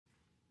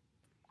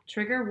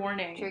Trigger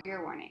warning.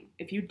 Trigger warning.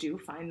 If you do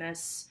find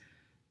this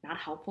not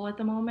helpful at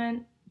the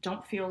moment,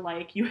 don't feel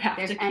like you have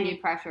There's to any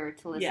pressure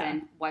to listen Yeah.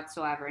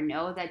 whatsoever.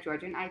 Know that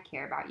Georgia and I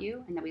care about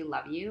you and that we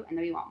love you and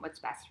that we want what's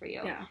best for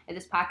you. Yeah. If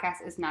this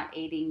podcast is not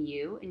aiding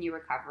you in your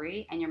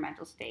recovery and your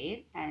mental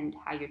state and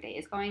how your day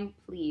is going,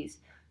 please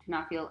do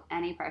not feel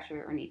any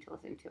pressure or need to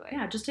listen to it.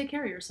 Yeah, just take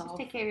care of yourself. Just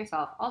take care of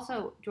yourself.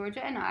 Also,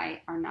 Georgia and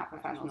I are not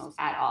professionals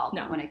at all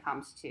when it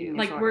comes to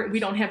like disorders. we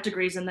don't have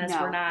degrees in this.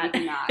 No, we're not. We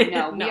do not.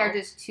 No, we are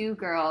just two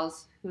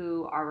girls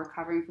who are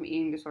recovering from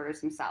eating disorders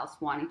themselves,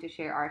 wanting to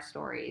share our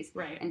stories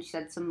and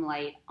shed some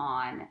light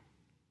on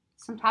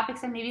some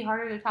topics that may be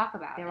harder to talk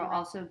about. There will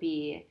also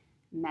be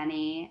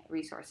many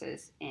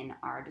resources in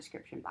our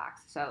description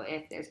box. So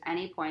if there's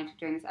any point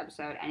during this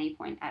episode, any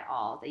point at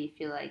all that you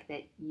feel like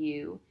that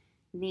you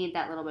need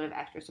that little bit of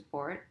extra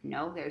support,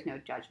 no, there's no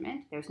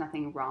judgment. There's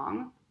nothing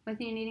wrong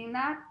with you needing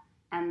that,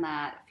 and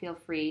that feel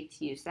free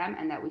to use them,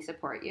 and that we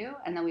support you,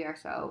 and that we are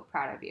so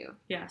proud of you.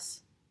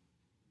 Yes.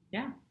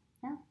 Yeah.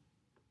 Yeah.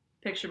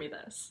 Picture me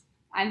this.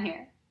 I'm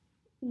here.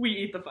 We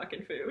eat the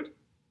fucking food.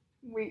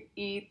 We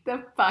eat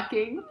the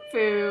fucking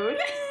food.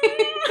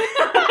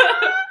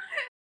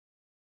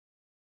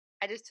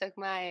 I just took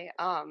my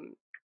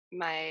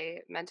my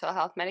mental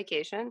health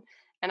medication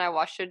and I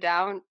washed it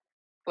down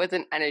with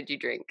an energy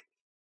drink.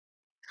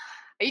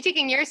 Are you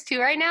taking yours too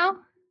right now?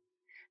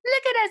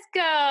 Look at us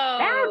go!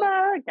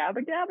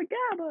 Gabba, gabba,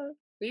 gabba.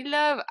 We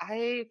love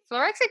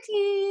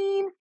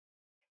fluoxetine.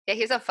 Yeah,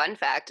 here's a fun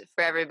fact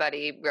for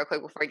everybody, real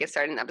quick, before we get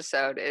started in the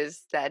episode,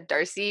 is that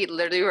Darcy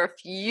literally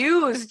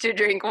refused to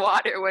drink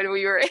water when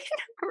we were in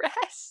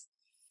rest.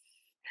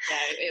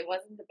 Yeah, it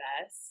wasn't the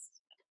best.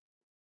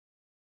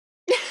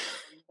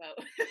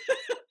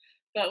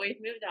 But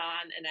we've moved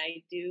on, and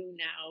I do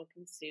now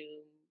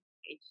consume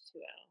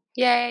H2O.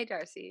 Yay,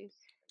 Darcy.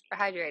 For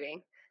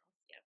hydrating.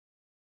 Yep.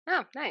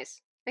 Oh,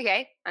 nice.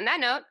 Okay, on that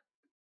note,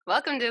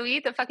 welcome to We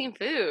Eat the Fucking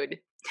Food.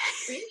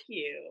 Thank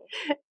you.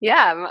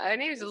 Yeah, my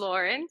name's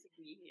Lauren. To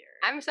be here.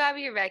 I'm so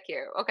happy you're back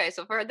here. Okay,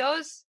 so for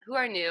those who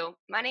are new,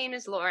 my name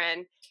is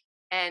Lauren,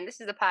 and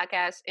this is the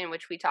podcast in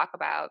which we talk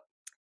about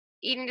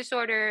eating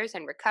disorders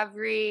and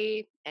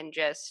recovery and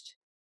just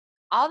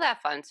all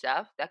that fun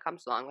stuff that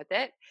comes along with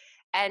it.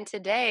 And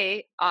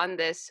today on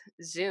this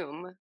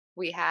Zoom,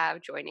 we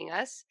have joining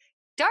us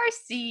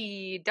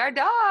Darcy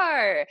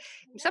Dardar.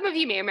 Some of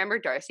you may remember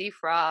Darcy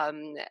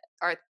from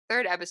our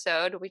third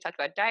episode. We talked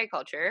about diet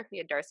culture. We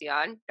had Darcy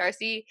on.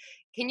 Darcy,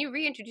 can you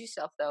reintroduce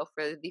yourself, though,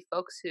 for the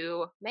folks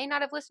who may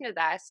not have listened to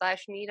that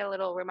 / need a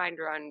little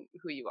reminder on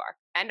who you are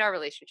and our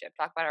relationship?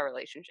 Talk about our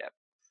relationship.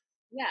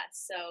 Yeah,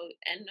 so,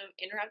 and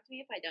interrupt me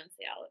if I don't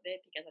say all of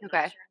it, because I'm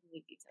not sure how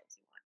many details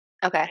you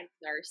want. Okay. I'm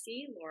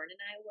Darcy. Lauren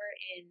and I were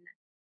in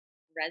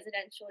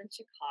residential in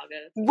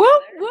Chicago Woo!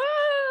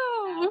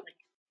 together. Woo!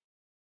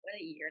 What,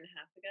 a year and a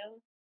half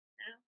ago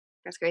now?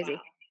 That's crazy.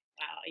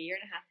 Wow, a year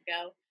and a half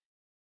ago.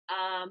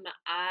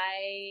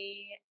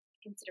 I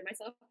consider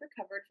myself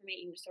recovered from an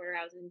eating disorder.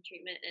 I was in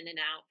treatment in and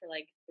out for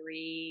like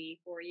 3-4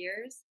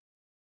 years.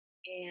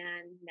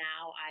 And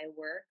now I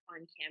work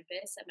on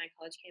campus, at my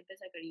college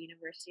campus. I go to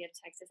University of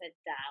Texas at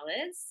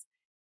Dallas.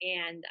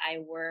 And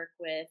I work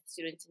with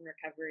students in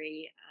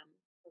recovery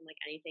from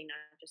like anything,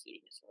 not just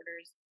eating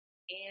disorders.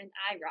 And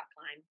I rock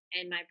climb.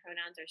 And my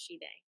pronouns are she,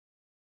 they.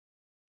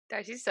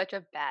 Darcy's such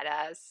a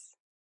badass.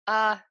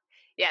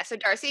 Yeah, so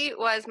Darcy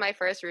was my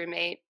first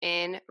roommate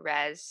in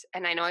res,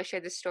 and I know I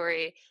shared this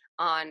story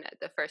on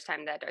the first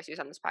time that Darcy was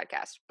on this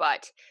podcast,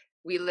 but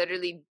we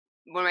literally,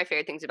 one of my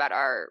favorite things about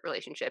our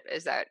relationship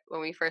is that when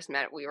we first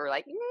met, we were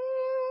like,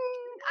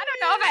 I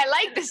don't know if I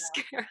like this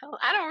girl.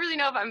 I don't really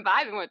know if I'm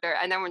vibing with her.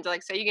 And then we're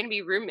like, so you're going to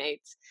be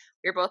roommates?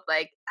 We were both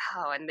like,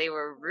 oh, and they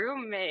were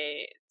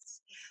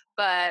roommates.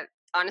 But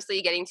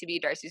honestly, getting to be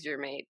Darcy's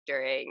roommate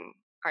during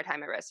our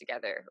time at res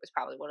together was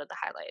probably one of the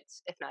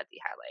highlights, if not the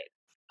highlight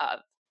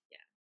of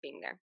being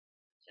there.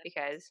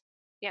 Because,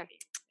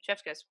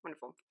 chef's kiss,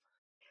 wonderful.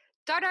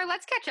 Dardar,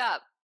 let's catch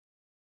up.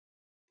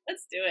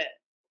 Let's do it.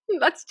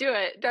 Let's do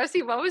it.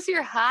 Darcy, what was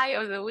your high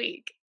of the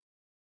week?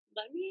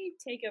 Let me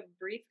take a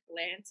brief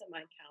glance at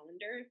my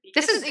calendar.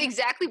 This is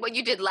exactly what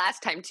you did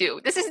last time,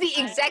 too. This is the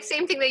exact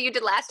same thing that you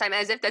did last time,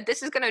 as if that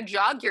this is going to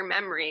jog your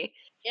memory.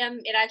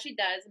 It actually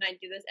does, and I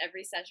do this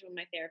every session with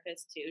my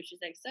therapist, too. She's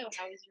like, so,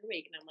 how was your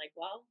week? And I'm like,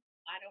 well,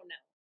 I don't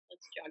know.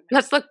 Let's jog my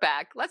Let's look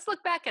back. Let's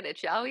look back at it,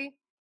 shall we?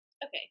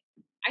 Okay.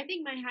 I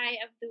think my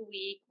high of the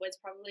week was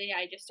probably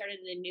I just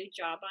started a new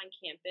job on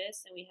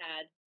campus, and we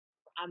had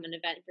an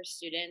event for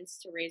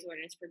students to raise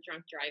awareness for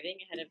drunk driving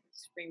ahead of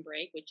spring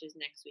break, which is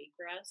next week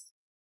for us.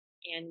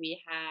 And we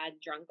had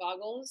drunk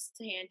goggles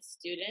to hand to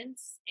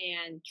students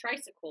and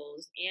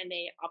tricycles and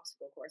a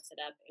obstacle course set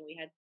up. And we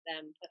had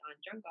them put on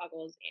drunk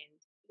goggles and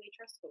do a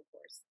tricycle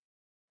course.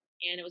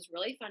 And it was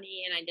really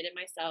funny, and I did it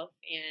myself,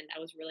 and I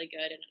was really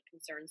good, and it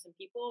concerned some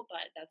people,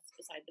 but that's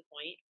beside the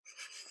point.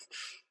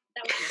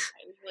 That was my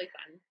high. It was really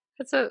fun.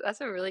 That's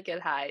a really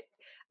good high.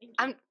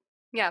 I'm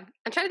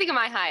trying to think of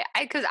my high.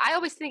 Because I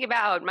always think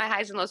about my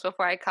highs and lows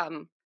before I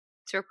come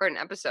to record an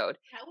episode.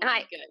 That would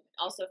be good.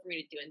 Also for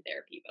me to do in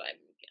therapy, but I'm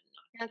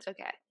not That's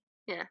okay.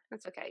 Yeah,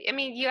 that's okay. I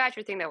mean, you got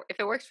your thing that if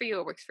it works for you,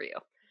 it works for you.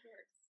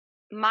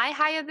 My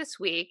high of this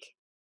week.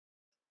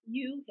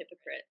 You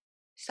hypocrite.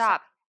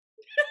 Stop.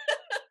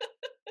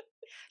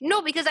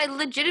 No, because I've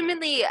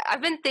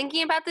been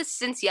thinking about this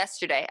since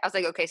yesterday. I was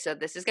like, okay, so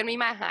this is going to be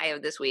my high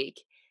of this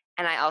week.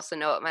 And I also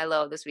know what my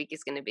low of this week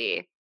is going to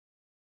be.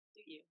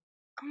 Do you?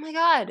 Oh my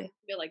God. I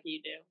feel like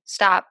you do.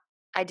 Stop.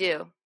 I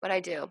do, but I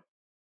do.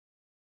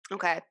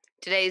 Okay.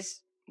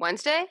 Today's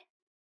Wednesday?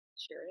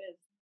 Sure is.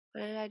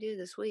 What did I do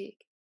this week?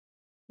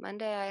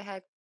 Monday I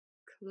had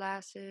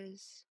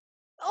classes.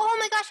 Oh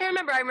my gosh, I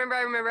remember.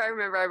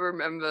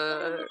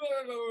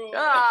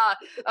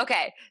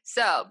 Okay,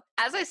 so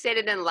as I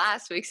stated in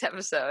last week's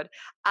episode,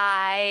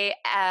 I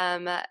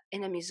am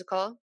in a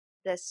musical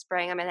this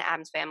spring. I'm in the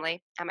Addams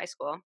Family at my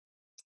school.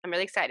 I'm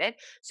really excited.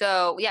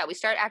 So yeah, we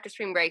start after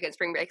spring break, and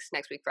spring break's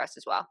next week for us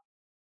as well.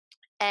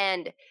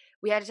 And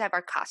we had to have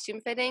our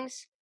costume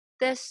fittings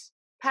this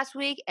past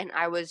week, and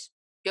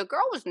your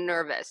girl was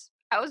nervous.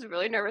 I was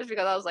really nervous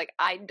because I was like,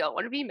 I don't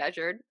want to be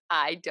measured.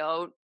 I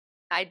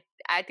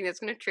think that's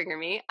going to trigger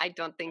me. I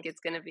don't think it's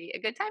going to be a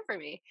good time for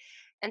me.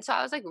 And so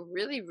I was like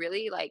really,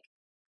 really like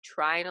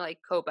trying to like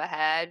cope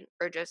ahead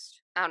or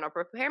just, I don't know,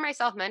 prepare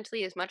myself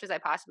mentally as much as I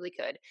possibly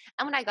could.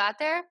 And when I got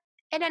there,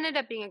 it ended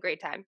up being a great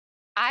time.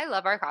 I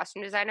love our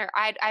costume designer.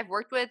 I've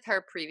worked with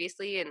her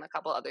previously in a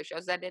couple other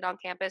shows that I did on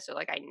campus, so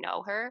like I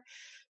know her.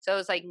 So it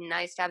was like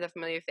nice to have the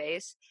familiar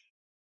face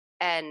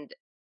and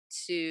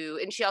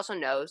she also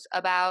knows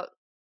about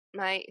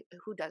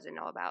who doesn't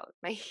know about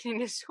my eating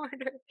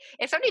disorder?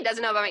 If somebody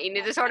doesn't know about my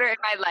eating disorder in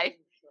my life,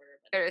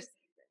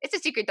 it's a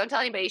secret. Don't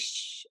tell anybody.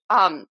 Shh.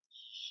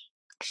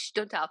 Shh,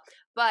 don't tell.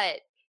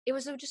 But it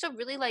was just a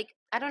really like,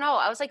 I don't know.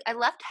 I was like, I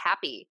left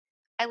happy.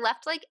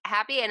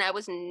 And I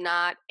was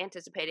not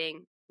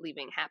anticipating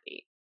leaving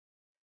happy.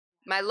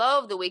 My low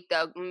of the week,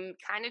 though,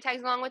 kind of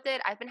tags along with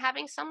it. I've been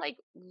having some like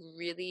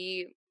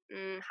really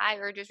high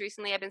urges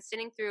recently. I've been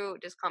sitting through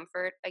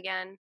discomfort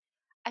again.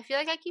 I feel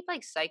like I keep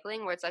like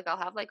cycling where it's like I'll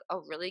have like a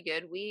really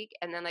good week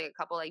and then like a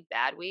couple like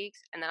bad weeks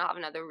and then I'll have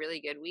another really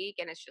good week,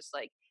 and it's just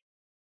like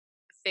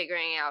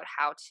figuring out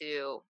how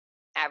to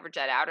average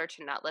that out or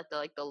to not let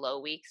the low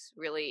weeks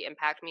really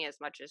impact me as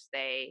much as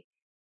they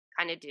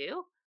kind of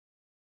do.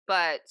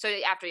 But so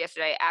after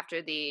yesterday,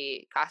 after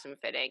the costume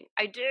fitting,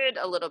 I did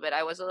a little bit.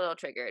 I was a little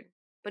triggered,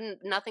 but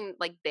nothing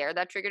like there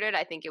that triggered it.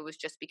 I think it was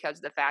just because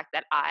of the fact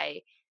that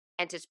I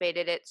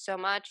anticipated it so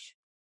much,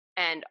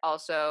 and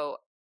also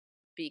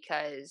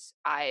because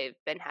I've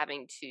been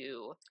having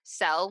to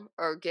sell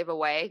or give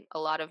away a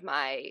lot of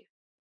my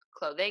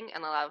clothing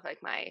and a lot of like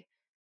my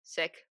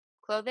sick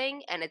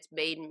clothing, and it's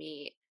made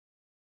me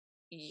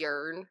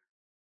yearn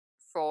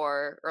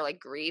for or like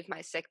grieve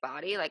my sick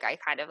body. Like I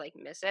kind of like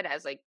miss it,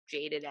 as like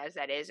jaded as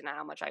that is, and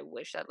how much I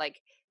wish that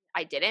like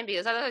I didn't,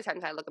 because other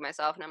times I look at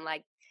myself and I'm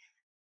like,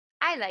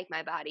 I like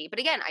my body, but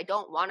again, I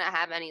don't want to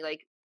have any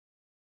like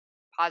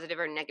positive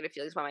or negative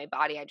feelings about my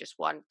body. I just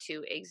want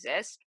to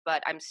exist,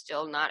 but I'm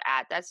still not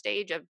at that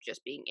stage of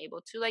just being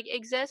able to like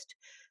exist.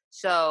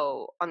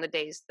 So on the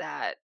days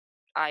that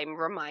I'm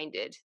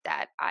reminded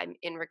that I'm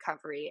in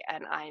recovery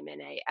and I'm in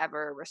a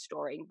ever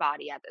restoring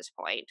body at this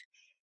point,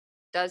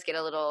 does get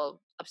a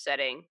little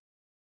upsetting.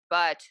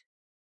 But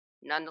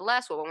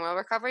nonetheless, well,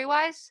 recovery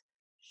wise,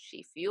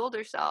 she fueled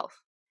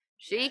herself.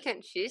 She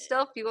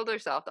still fueled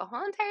herself the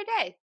whole entire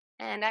day.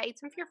 And I ate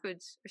some fear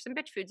foods or some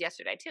bitch foods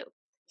yesterday too.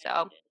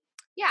 So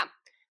yeah,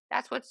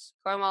 that's what's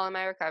going well in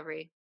my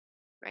recovery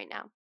right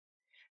now.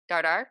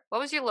 Dardar, what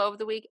was your low of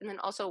the week? And then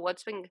also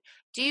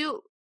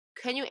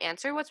can you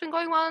answer what's been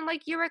going well in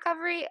like your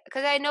recovery?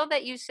 Because I know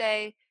that you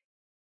say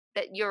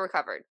that you're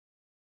recovered.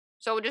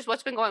 So just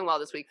what's been going well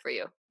this week for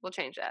you? We'll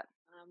change that.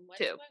 What's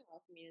going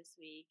well for me this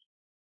week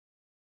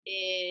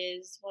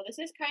is, well, this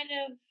is kind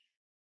of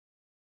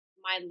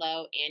my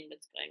low and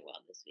what's going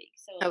well this week.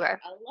 So okay.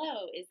 A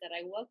low is that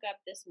I woke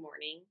up this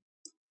morning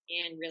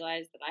and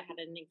realized that I had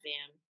an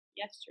exam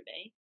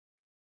yesterday.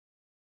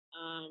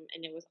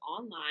 And it was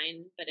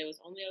online, but it was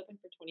only open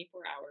for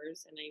 24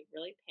 hours, and I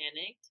really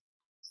panicked.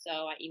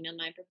 So I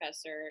emailed my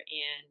professor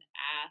and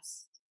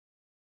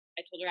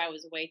I told her I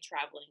was away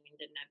traveling and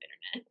didn't have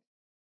internet.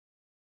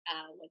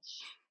 Which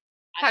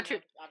How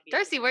true.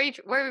 Darcy, where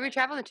were you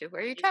traveling to?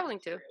 Where are you traveling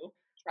to?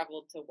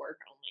 Traveled to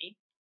work only.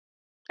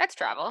 That's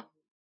travel.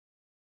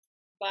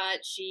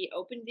 But she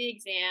opened the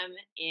exam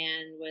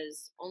and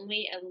was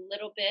only a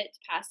little bit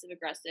passive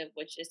aggressive,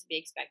 which is to be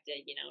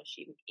expected. You know,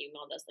 she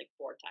emailed us like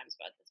 4 times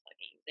about this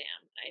fucking exam.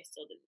 I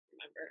still didn't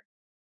remember.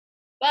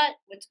 But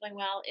what's going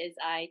well is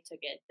I took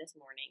it this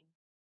morning,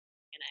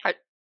 and I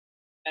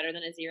better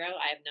than a 0.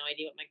 I have no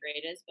idea what my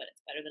grade is, but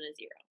it's better than a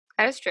 0.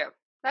 That is true.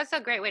 That's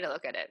a great way to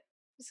look at it.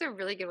 It's a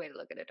really good way to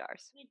look at it,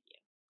 Dars. Thank you.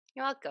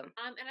 You're welcome.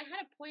 And I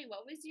had a point.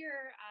 What was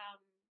your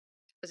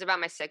Was it about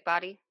my sick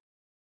body?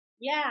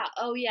 Yeah.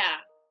 Oh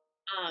yeah.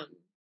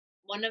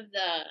 One of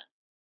the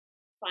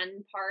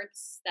fun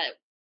parts that,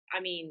 I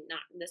mean,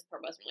 not this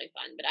part wasn't really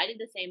fun, but I did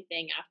the same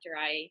thing after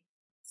I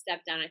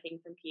stepped down, I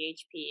think, from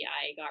PHP.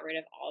 I got rid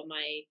of all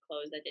my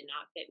clothes that did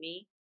not fit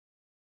me.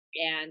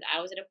 And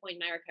I was at a point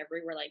in my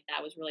recovery where like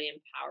that was really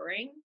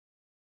empowering,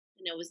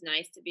 and it was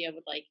nice to be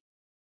able to like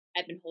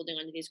I've been holding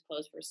onto these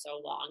clothes for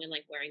so long and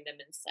like wearing them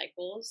in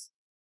cycles.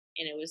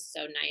 And it was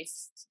so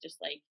nice to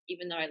just like,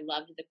 even though I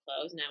loved the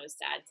clothes and I was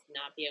sad to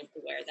not be able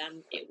to wear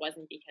them, it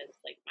wasn't because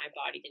like my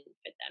body didn't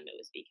fit them. It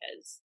was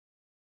because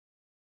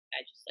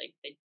I just like,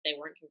 they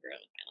weren't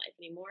congruent with my life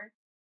anymore.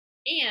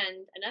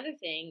 And another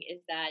thing is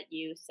that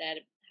you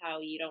said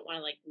how you don't want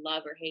to like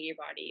love or hate your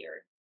body,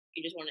 or you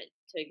just want it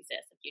to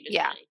exist. Like you just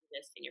Yeah. want to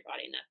exist in your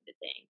body, and that's the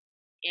thing.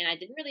 And I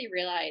didn't really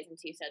realize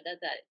until you said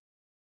that that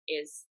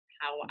is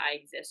how I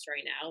exist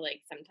right now.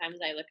 Like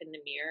sometimes I look in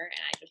the mirror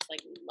and I just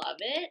like love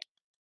it.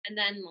 And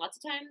then lots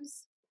of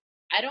times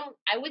I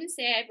wouldn't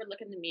say I ever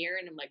look in the mirror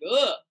and I'm like,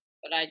 ugh,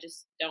 but I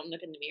just don't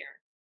look in the mirror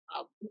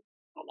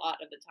a lot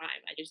of the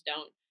time. I just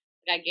don't.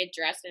 Like, I get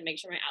dressed and make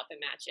sure my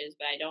outfit matches,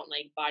 but I don't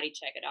like body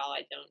check at all.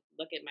 I don't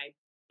look at my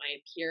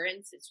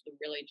appearance. It's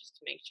really just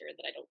to make sure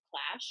that I don't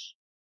clash.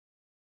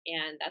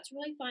 And that's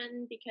really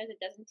fun because it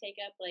doesn't take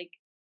up like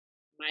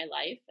my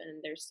life,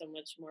 and there's so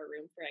much more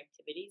room for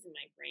activities in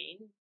my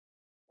brain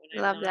when I'm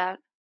Love not that.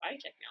 body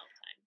checking all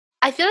the time.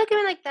 I feel like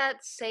I'm in like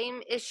that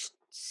same ish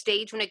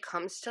stage when it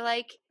comes to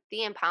like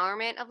the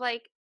empowerment of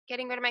like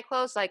getting rid of my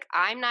clothes. Like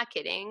I'm not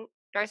kidding,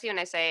 Darcy, when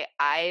I say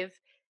I've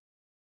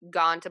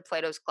gone to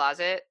Plato's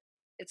Closet,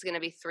 it's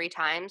gonna be 3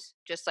 times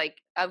just like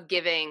of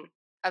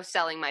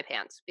selling my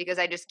pants, because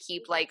I just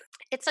keep like,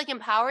 it's like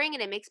empowering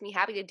and it makes me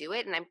happy to do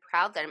it, and I'm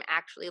proud that I'm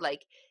actually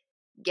like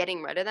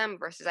getting rid of them,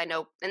 versus I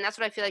know, and that's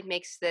what I feel like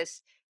makes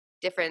this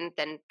different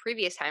than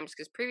previous times,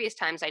 because previous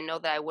times I know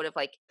that I would have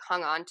like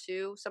hung on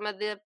to some of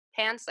the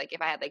pants, like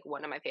if I had like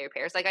one of my favorite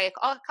pairs, like I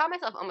caught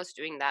myself almost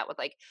doing that with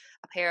like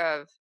a pair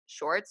of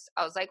shorts.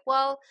 I was like,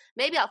 well,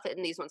 maybe I'll fit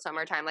in these when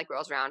summertime like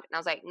rolls around, and I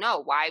was like,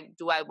 no, why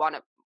do I want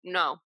to?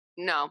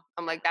 No,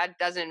 I'm like, that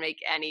doesn't make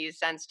any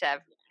sense to have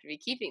to be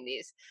keeping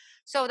these.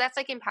 So that's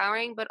like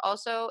empowering, but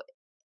also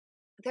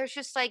there's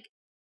just like,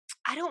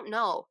 I don't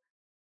know,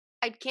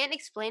 I can't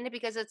explain it,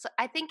 because it's,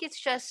 I think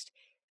it's just,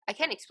 I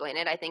can't explain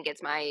it. I think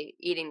it's my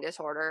eating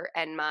disorder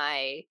and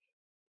my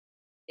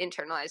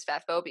internalized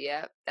fat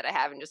phobia that I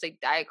have, and just like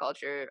diet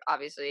culture,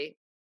 obviously,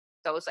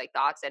 those like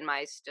thoughts and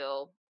my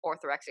still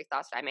orthorexic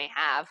thoughts that I may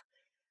have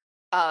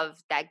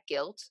of that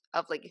guilt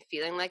of like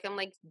feeling like I'm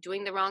like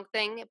doing the wrong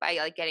thing by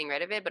like getting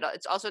rid of it. But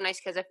it's also nice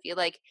because I feel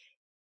like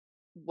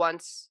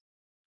once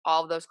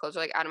all of those clothes are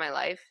like out of my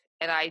life,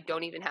 and I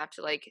don't even have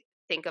to like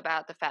think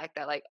about the fact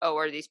that like, oh,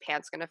 are these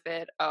pants gonna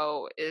fit?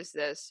 Oh, is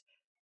this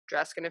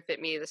dress gonna fit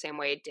me the same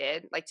way it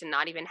did? Like to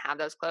not even have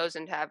those clothes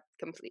and to have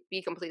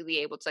be completely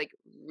able to like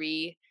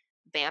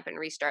revamp and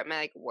restart my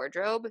like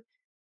wardrobe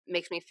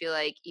makes me feel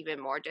like even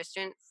more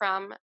distant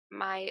from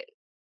my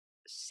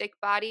sick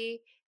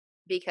body,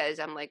 because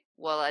I'm like,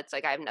 well, it's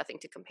like I have nothing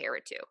to compare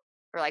it to,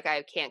 or like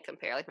I can't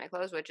compare like my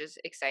clothes, which is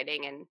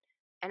exciting,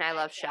 and I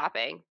love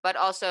shopping, but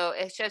also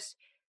it's just,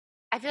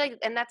 I feel like,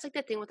 and that's like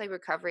the thing with like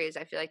recovery, is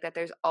I feel like that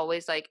there's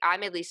always like,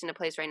 I'm at least in a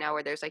place right now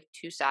where there's like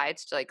two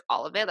sides to like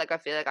all of it. Like I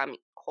feel like I'm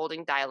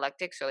holding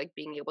dialectics, so like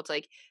being able to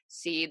like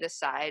see the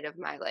side of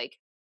my like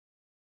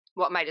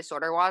what my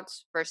disorder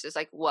wants versus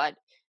like what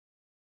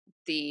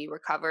the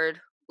recovered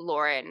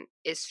Lauren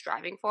is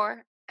striving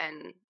for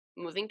and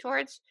moving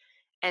towards,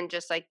 and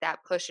just like that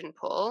push and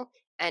pull,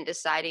 and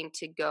deciding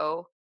to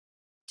go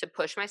to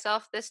push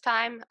myself this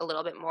time a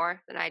little bit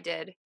more than I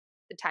did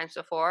the times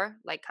before,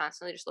 like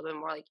constantly, just a little bit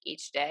more like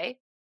each day.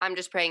 I'm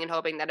just praying and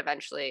hoping that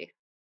eventually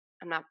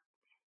I'm not,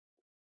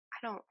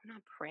 I'm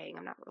not praying,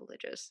 I'm not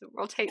religious.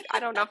 I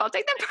don't know if I'll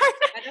take that part.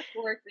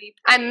 Metaphorically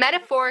I'm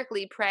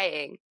metaphorically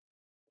praying.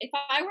 If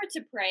I were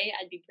to pray,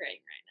 I'd be praying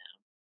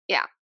right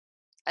now.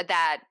 Yeah.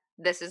 That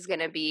this is going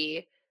to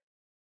be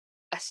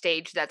a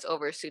stage that's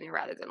over sooner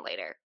rather than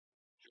later.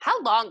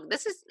 How long,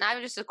 this is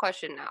not just a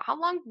question now, how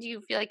long do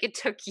you feel like it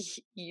took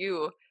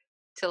you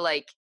to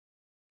like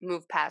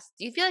move past?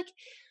 Do you feel like,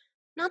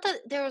 not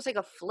that there was like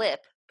a flip,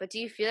 but do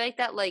you feel like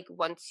that like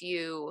once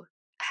you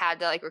had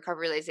the like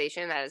recovery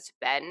realization that it's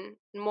been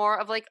more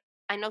of like,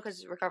 I know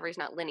because recovery is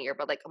not linear,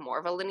 but like a more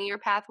of a linear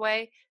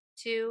pathway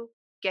to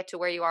get to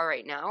where you are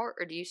right now?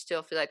 Or do you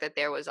still feel like that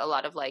there was a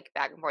lot of like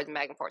back and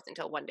forth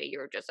until one day you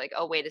were just like,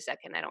 oh, wait a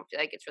second, I don't feel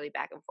like it's really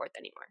back and forth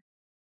anymore?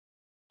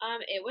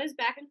 It was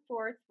back and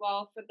forth.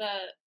 Well, for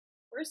the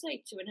first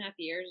like 2.5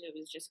 years, it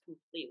was just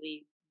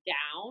completely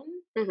down.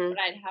 Mm-hmm. But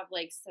I'd have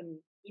like some,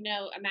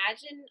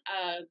 imagine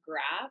a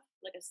graph,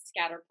 like a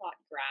scatter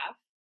plot graph,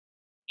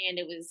 and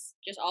it was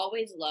just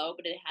always low,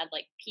 but it had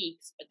like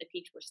peaks, but the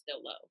peaks were still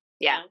low.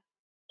 Yeah.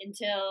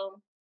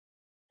 Until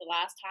the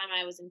last time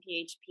I was in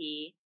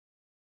PHP,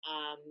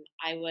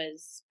 I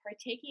was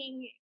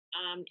partaking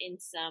in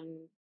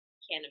some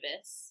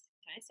cannabis.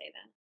 Can I say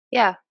that?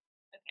 Yeah.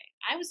 Okay.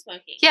 I was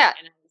smoking. Yeah.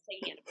 And I was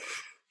taking cannabis.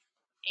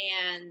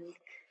 And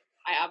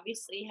I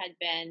obviously had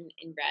been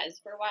in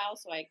res for a while,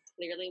 so I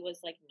clearly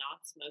was like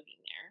not smoking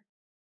there.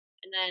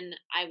 And then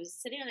I was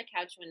sitting on the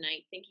couch one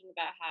night thinking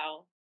about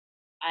how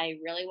I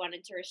really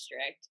wanted to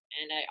restrict,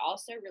 and I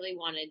also really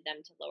wanted them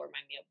to lower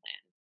my meal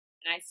plan.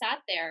 And I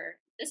sat there.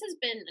 This has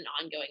been an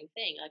ongoing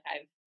thing. Like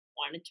I've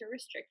wanted to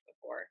restrict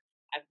before.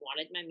 I've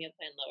wanted my meal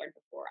plan lowered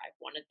before. I've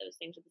wanted those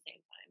things at the same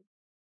time.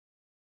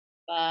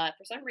 But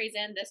for some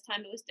reason, this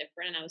time it was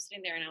different. And I was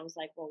sitting there and I was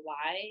like, well,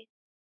 why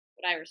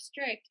would I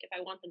restrict if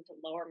I want them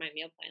to lower my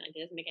meal plan? Like,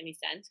 it doesn't make any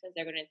sense because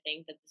they're going to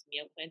think that this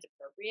meal plan's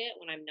appropriate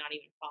when I'm not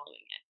even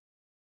following it,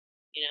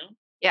 you know?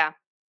 Yeah.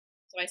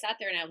 So I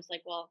sat there and I was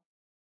like, well,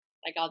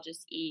 like, I'll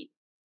just eat.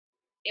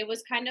 It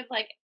was kind of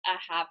like a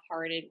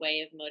half-hearted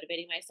way of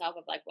motivating myself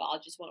of like, well,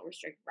 I'll just won't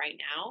restrict right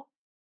now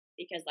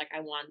because like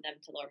I want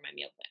them to lower my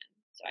meal plan.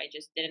 So I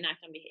just didn't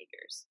act on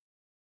behaviors.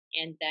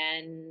 And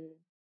then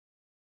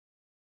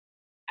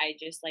I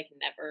just like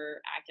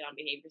never acted on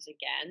behaviors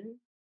again.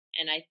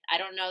 And I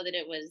don't know that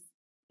it was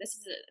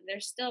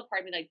there's still a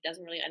part of me like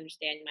doesn't really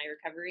understand my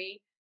recovery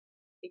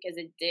because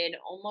it did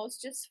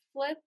almost just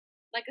flip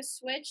like a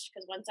switch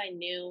because once I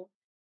knew,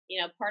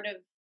 part of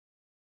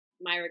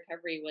my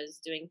recovery was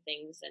doing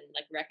things and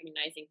like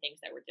recognizing things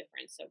that were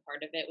different. So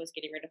part of it was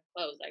getting rid of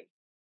clothes. Like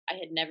I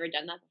had never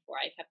done that before.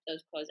 I kept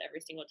those clothes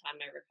every single time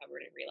I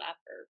recovered and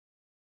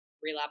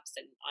relapsed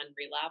and on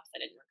relapse.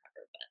 I didn't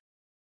recover, but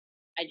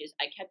I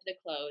kept the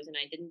clothes and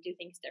I didn't do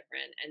things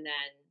different. And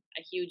then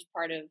a huge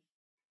part of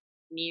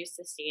me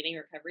sustaining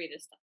recovery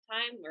this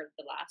time or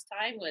the last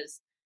time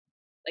was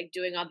like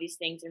doing all these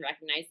things and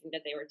recognizing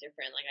that they were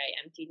different. Like I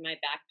emptied my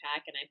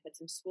backpack and I put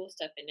some school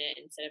stuff in it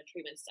instead of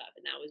treatment stuff.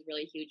 And that was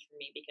really huge for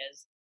me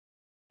because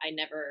I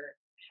never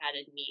had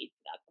a need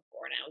for that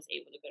before. And I was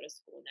able to go to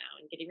school now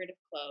and getting rid of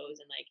clothes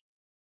and like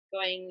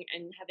going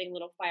and having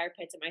little fire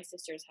pits at my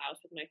sister's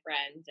house with my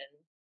friends and,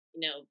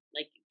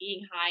 like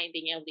being high and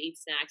being able to eat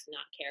snacks and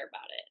not care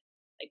about it.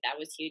 Like that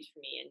was huge for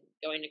me. And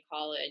going to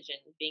college and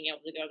being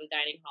able to go to the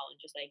dining hall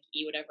and just like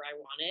eat whatever I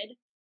wanted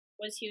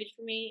was huge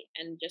for me.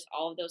 And just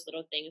all of those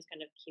little things kind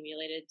of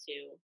accumulated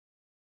to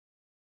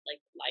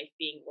like life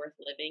being worth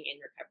living in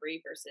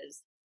recovery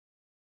versus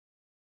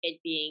it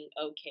being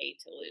okay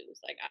to lose.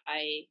 Like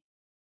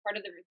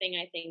part of the thing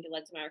I think that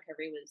led to my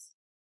recovery was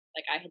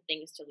like I had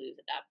things to lose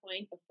at that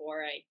point.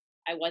 Before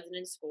I wasn't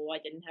in school,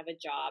 I didn't have a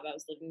job, I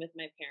was living with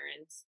my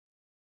parents,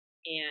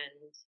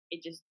 and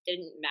it just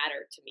didn't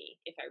matter to me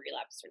if I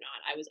relapsed or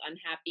not. I was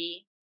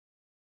unhappy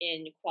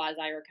in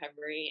quasi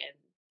recovery, and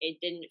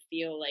it didn't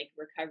feel like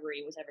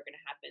recovery was ever going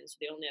to happen.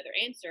 So the only other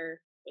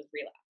answer was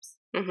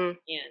relapse. Mm-hmm.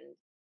 And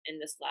in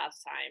this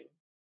last time,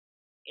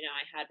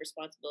 I had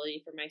responsibility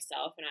for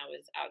myself, and I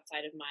was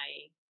outside of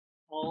my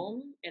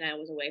home, and I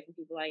was away from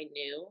people I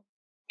knew,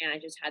 and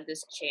I just had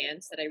this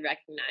chance that I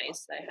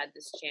recognized that I had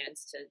this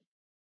chance to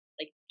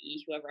like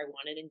be whoever I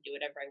wanted and do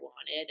whatever I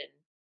wanted. And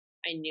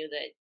I knew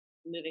that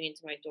moving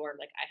into my dorm,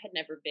 like I had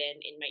never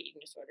been in my eating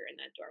disorder in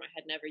that dorm. I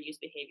had never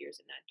used behaviors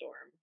in that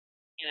dorm,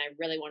 and I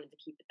really wanted to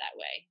keep it that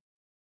way.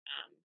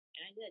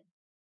 And I did.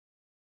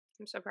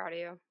 I'm so proud of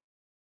you.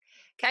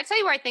 Can I tell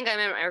you where I think I'm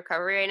in my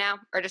recovery right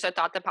now? Or just a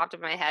thought that popped up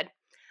in my head?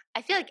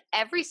 I feel like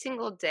every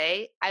single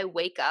day I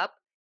wake up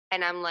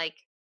and I'm like,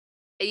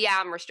 yeah,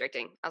 I'm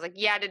restricting. I was like,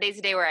 yeah, today's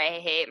the day where I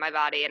hate my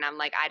body. And I'm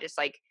like,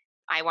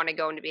 I want to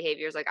go into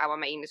behaviors. Like I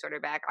want my eating disorder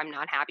back. I'm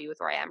not happy with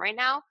where I am right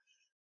now.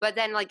 But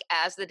then like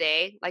as the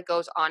day like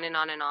goes on and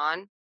on and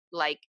on,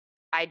 like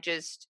I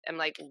just am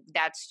like,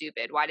 that's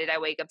stupid. Why did I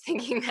wake up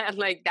thinking that?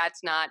 Like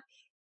that's not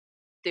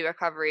the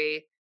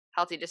recovery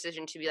healthy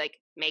decision to be like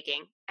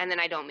making. And then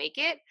I don't make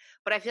it.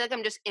 But I feel like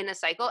I'm just in a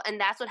cycle. And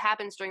that's what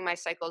happens during my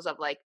cycles of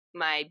like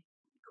my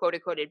quote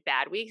unquote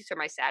bad weeks or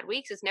my sad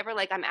weeks. It's never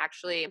like I'm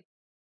actually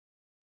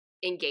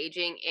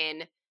engaging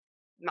in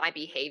my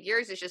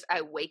behaviors. It's just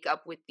I wake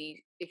up with the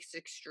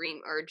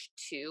extreme urge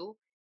to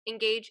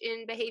engage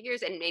in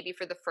behaviors, and maybe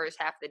for the first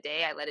half of the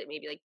day I let it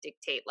maybe like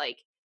dictate like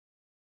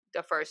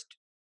the first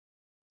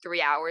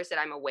 3 hours that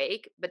I'm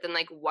awake. But then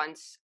like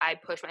once I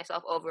push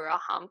myself over a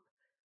hump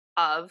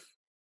of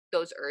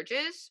those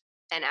urges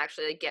and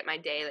actually like get my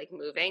day like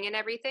moving and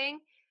everything,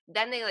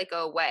 then they like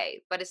go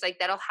away. But it's like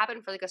that'll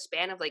happen for like a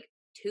span of like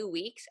 2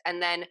 weeks,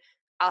 and then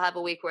I'll have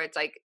a week where it's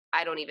like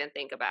I don't even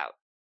think about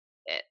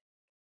it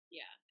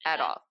at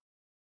all.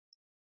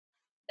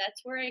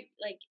 That's where it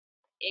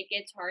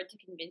gets hard to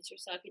convince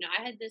yourself.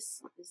 I had this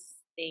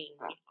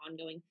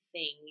ongoing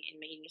thing in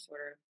my eating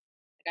disorder.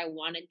 Like I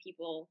wanted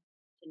people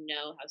to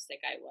know how sick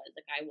I was.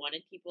 Like I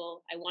wanted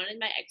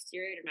my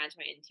exterior to match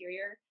my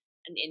interior,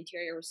 and the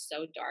interior was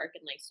so dark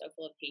and like so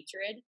full of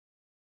hatred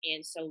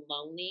and so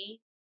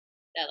lonely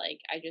that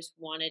like I just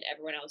wanted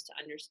everyone else to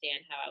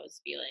understand how I was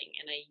feeling,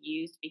 and I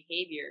used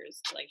behaviors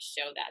to like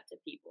show that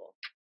to people.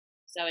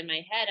 So in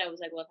my head, I was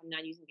like, well, if I'm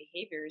not using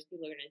behaviors,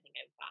 people are going to think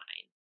I'm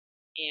fine.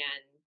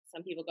 And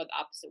some people go the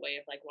opposite way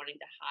of like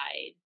wanting to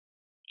hide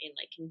and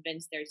like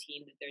convince their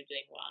team that they're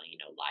doing well,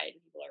 lie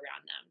to people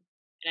around them.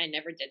 And I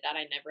never did that.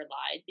 I never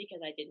lied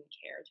because I didn't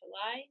care to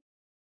lie.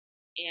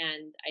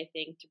 And I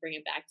think to bring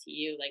it back to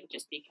you, like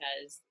just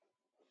because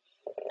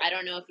I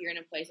don't know if you're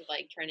in a place of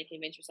like trying to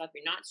convince yourself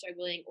you're not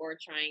struggling or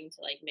trying to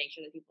like make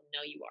sure that people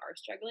know you are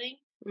struggling.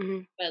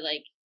 Mm-hmm. But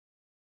like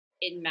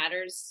it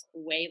matters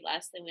way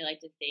less than we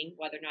like to think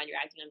whether or not you're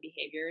acting on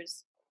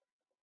behaviors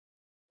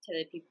to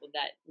the people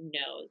that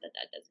know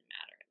that doesn't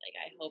matter. Like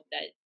I hope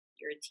that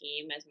your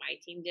team, as my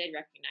team did,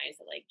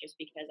 recognize that like just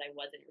because I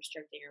wasn't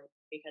restricting or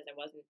because I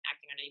wasn't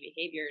acting on any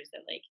behaviors,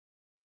 that like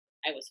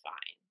I was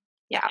fine.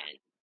 Yeah. And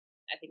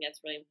I think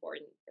that's really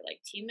important for like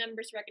team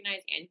members to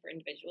recognize and for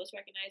individuals to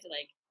recognize that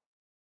like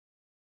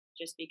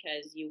just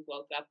because you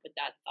woke up with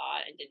that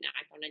thought and didn't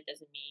act on it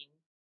doesn't mean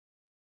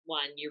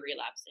one, you're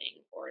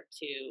relapsing, or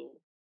two,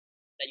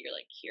 that you're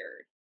like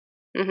cured.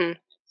 Mm-hmm.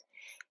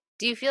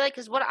 Do you feel like,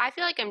 because what I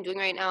feel like I'm doing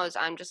right now is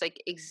I'm just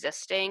like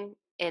existing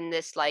in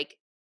this like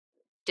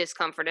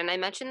discomfort, and I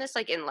mentioned this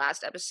like in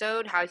last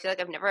episode, how I feel like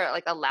I've never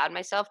like allowed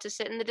myself to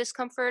sit in the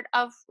discomfort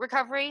of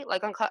recovery.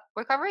 Like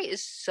recovery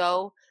is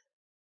so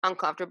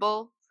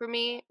uncomfortable for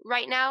me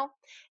right now,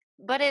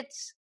 but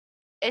it's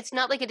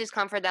not like a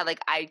discomfort that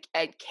like I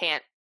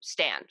can't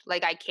stand.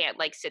 Like I can't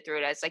like sit through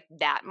it as like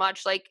that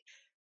much like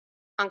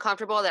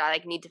uncomfortable that I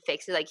like need to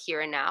fix it like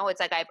here and now.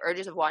 It's like I have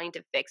urges of wanting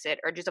to fix it,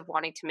 urges of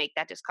wanting to make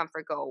that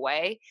discomfort go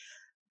away,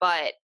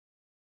 but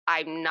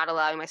I'm not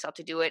allowing myself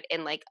to do it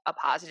in like a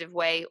positive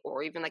way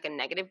or even like a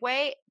negative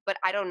way. But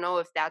I don't know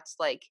if that's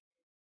like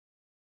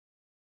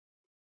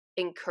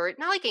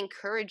not like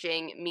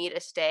encouraging me to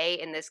stay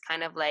in this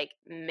kind of like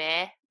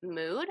meh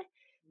mood.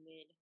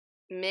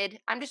 Mid.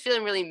 I'm just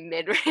feeling really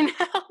mid right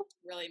now.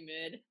 Really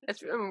mid.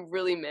 I'm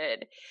really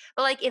mid.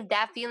 But like if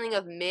that feeling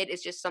of mid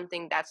is just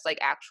something that's like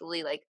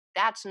actually like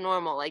that's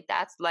normal, like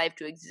that's life,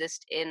 to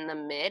exist in the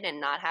mid and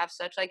not have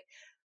such like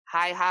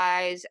high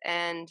highs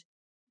and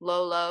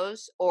low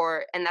lows,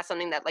 or and that's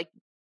something that like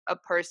a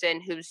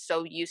person who's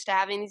so used to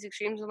having these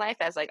extremes in life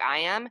as like I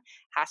am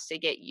has to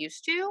get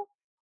used to,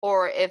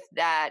 or if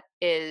that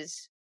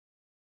is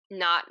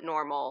not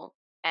normal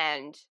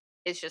and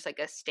it's just like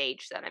a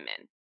stage that I'm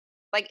in.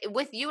 Like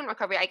with you in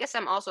recovery, I guess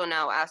I'm also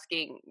now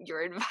asking your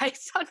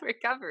advice on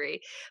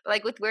recovery. But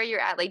like with where you're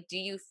at, like do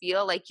you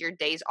feel like your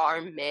days are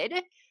mid,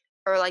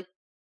 or like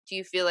do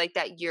you feel like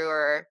that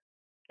you're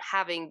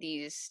having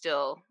these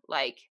still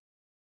like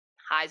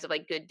highs of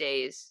like good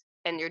days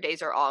and your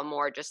days are all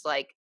more just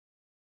like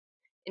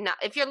not,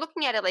 if you're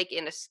looking at it like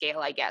in a scale,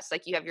 I guess,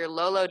 like you have your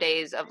low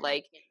days of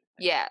like,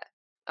 yeah.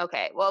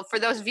 Okay. Well, for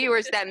those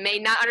viewers that may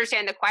not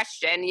understand the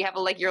question, you have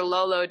like your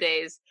low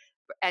days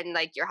and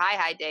like your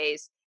high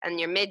days and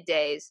your mid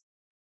days.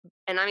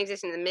 And I'm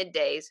existing in the mid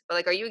days, but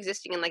like, are you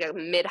existing in like a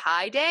mid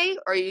high day,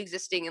 or are you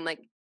existing in like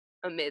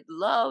a mid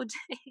low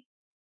day?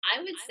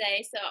 I would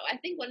say so. I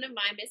think one of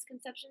my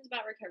misconceptions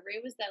about recovery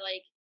was that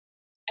like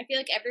I feel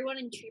like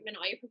everyone in treatment,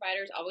 all your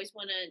providers always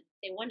want to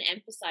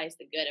emphasize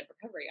the good of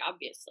recovery,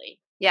 obviously.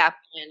 Yeah.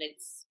 And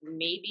it's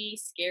maybe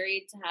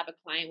scary to have a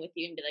client with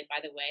you and be like, by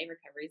the way,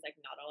 recovery is like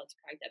not all it's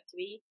cracked up to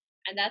be.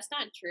 And that's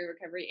not true.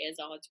 Recovery is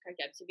all it's cracked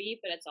up to be,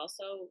 but it's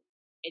also,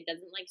 it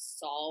doesn't like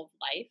solve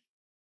life.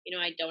 You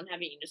know, I don't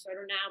have an eating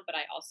disorder now, but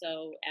I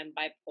also am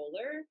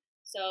bipolar.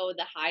 So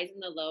the highs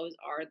and the lows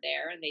are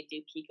there and they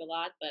do peak a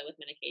lot, but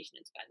with medication,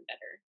 it's gotten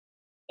better.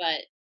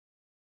 But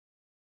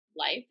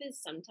life is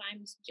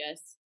sometimes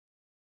just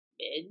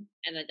mid,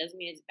 and that doesn't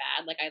mean it's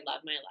bad. Like I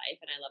love my life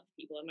and I love the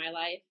people in my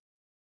life,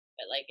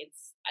 but like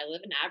I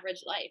live an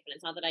average life, and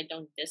it's not that I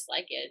don't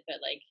dislike it, but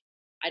like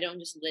I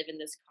don't just live in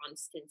this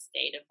constant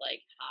state of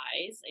like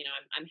highs. You know,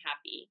 I'm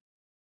happy,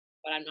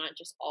 but I'm not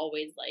just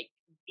always like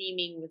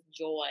beaming with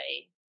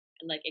joy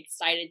and like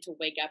excited to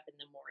wake up in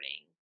the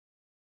morning.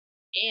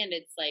 And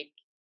it's like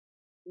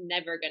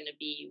never gonna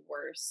be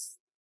worse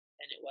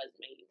than it was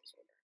in my eating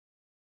disorder.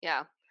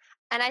 Yeah.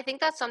 And I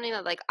think that's something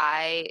that like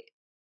I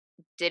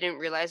didn't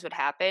realize would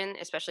happen,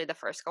 especially the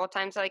first couple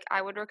times like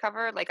I would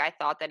recover. Like I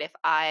thought that if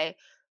I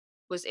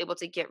was able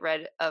to get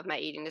rid of my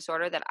eating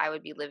disorder, that I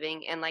would be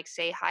living in like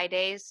say high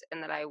days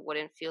and that I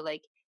wouldn't feel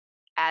like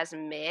as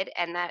mid,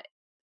 and that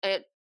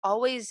it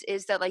always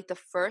is that like the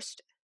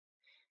first,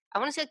 I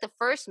want to say like the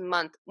first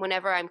month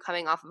whenever I'm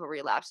coming off of a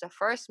relapse, the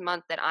first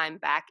month that I'm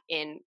back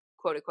in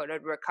quote unquote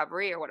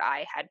recovery, or what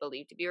I had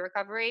believed to be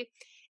recovery,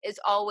 is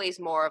always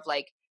more of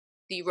like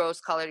the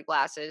rose colored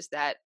glasses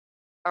that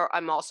or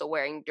I'm also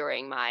wearing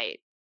during my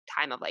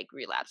time of like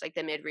relapse, like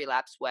the mid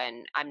relapse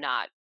when I'm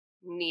not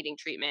needing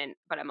treatment,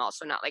 but I'm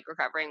also not like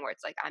recovering, where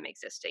it's like I'm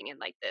existing in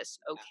like this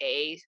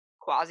okay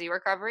quasi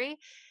recovery.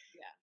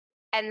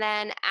 Yeah. And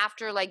then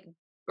after like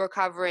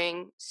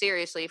recovering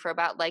seriously for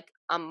about like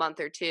a month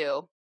or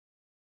two,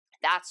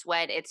 that's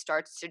when it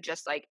starts to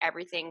just like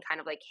everything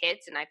kind of like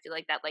hits. And I feel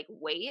like that like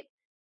weight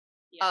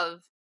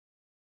of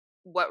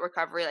what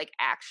recovery like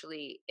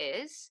actually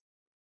is.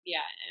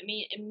 Yeah, I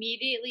mean,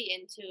 immediately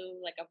into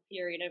like a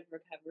period of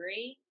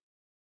recovery,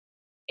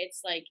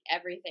 it's like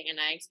everything. And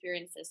I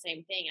experienced the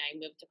same thing. I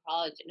moved to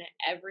college and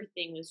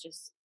everything was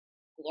just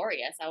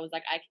glorious. I was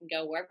like, I can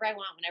go wherever I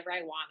want, whenever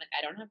I want. Like,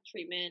 I don't have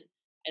treatment.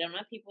 I don't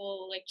have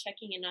people like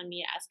checking in on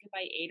me, ask if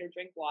I ate or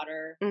drink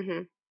water.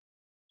 Mm-hmm.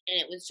 And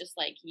it was just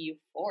like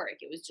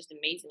euphoric. It was just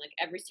amazing. Like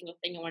every single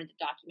thing, I wanted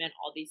to document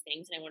all these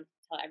things, and I wanted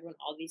to tell everyone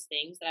all these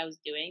things that I was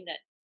doing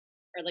that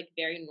are like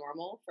very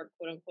normal for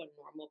quote unquote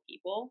normal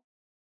people.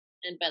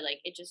 And but like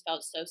it just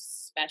felt so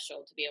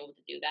special to be able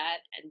to do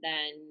that. And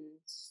then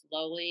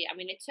slowly, I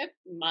mean, it took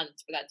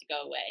months for that to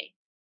go away,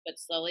 but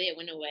slowly it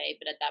went away.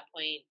 But at that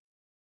point,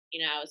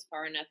 I was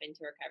far enough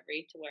into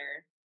recovery to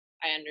where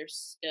I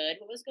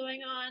understood what was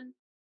going on,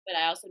 but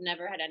I also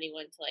never had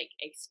anyone to like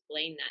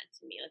explain that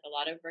to me. Like a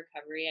lot of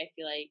recovery, I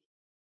feel like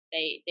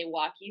they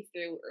walk you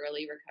through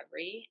early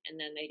recovery and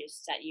then they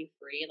just set you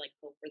free and like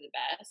hope for the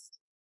best.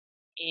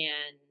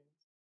 And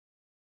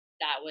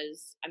that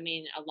was, I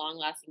mean, a long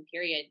lasting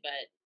period,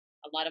 but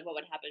a lot of what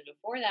would happen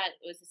before that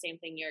was the same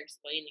thing you're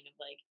explaining of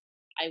like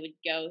I would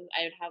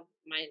have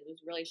mine, it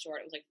was really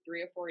short. It was like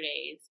 3 or 4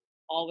 days,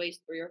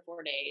 always 3 or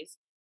 4 days.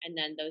 And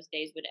then those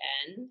days would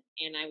end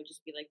and I would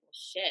just be like, well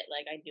shit,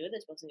 like I knew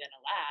this wasn't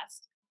gonna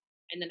last.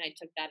 And then I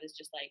took that as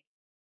just like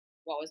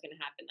what was gonna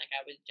happen. Like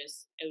I was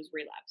just it was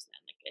relapse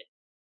then. Like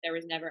there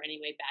was never any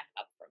way back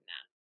up from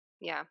that.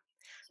 Yeah.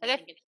 So I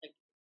think it's like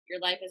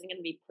your life isn't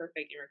gonna be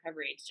perfect in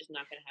recovery. It's just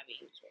not gonna have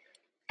eating disorder.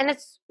 And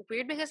it's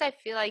weird because I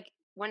feel like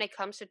when it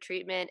comes to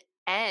treatment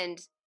and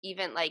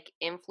even like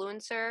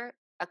influencer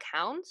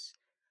accounts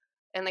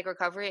and like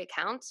recovery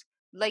accounts,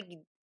 like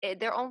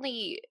they're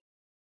only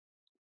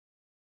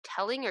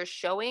telling or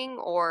showing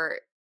or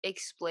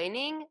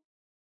explaining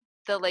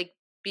the like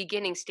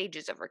beginning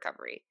stages of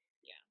recovery.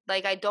 Yeah.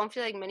 Like I don't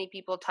feel like many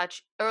people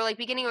touch or like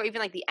beginning or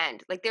even like the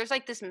end. Like there's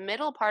like this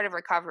middle part of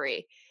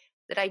recovery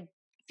that I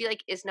feel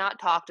like is not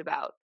talked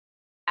about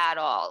at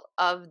all,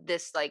 of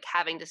this like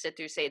having to sit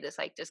through, say, this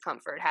like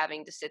discomfort,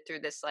 having to sit through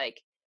this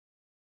like,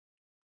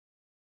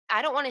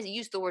 I don't want to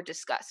use the word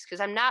disgust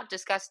because I'm not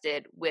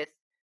disgusted with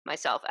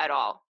myself at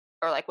all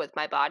or like with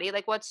my body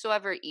like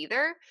whatsoever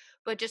either,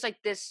 but just like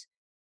this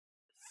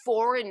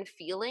foreign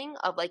feeling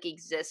of like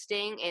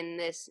existing in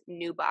this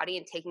new body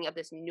and taking up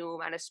this new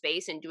amount of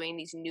space and doing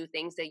these new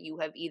things that you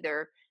have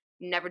either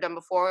never done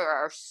before or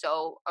are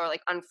so or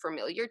like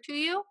unfamiliar to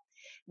you,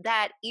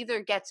 that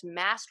either gets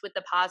masked with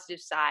the positive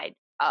side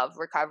of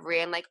recovery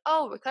and like,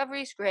 oh,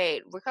 recovery is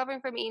great, recovering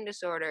from eating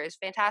disorder is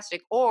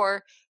fantastic,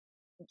 or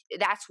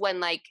that's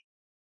when like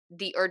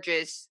the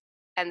urges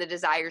and the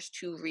desires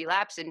to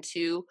relapse and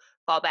to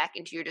fall back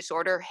into your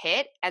disorder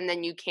hit, and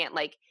then you can't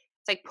like,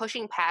 it's like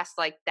pushing past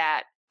like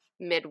that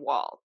mid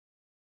wall.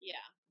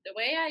 Yeah. The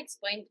way I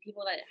explain to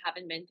people that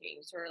haven't been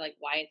through sort of like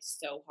why it's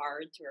so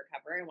hard to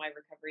recover and why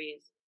recovery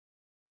is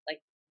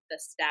like the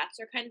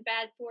stats are kind of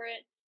bad for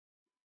it,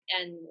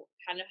 and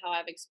kind of how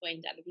I've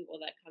explained to other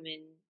people that come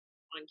in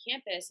on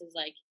campus is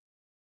like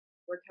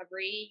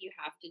recovery, you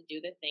have to do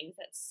the things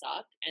that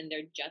suck and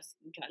they're just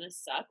gonna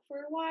suck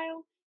for a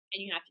while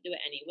and you have to do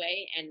it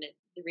anyway. And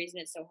the reason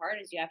it's so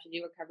hard is you have to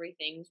do recovery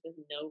things with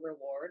no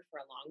reward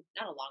for a long,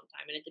 not a long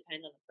time, and it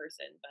depends on the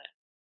person, but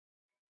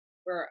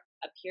for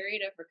a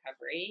period of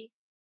recovery,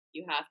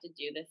 you have to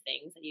do the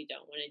things that you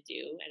don't want to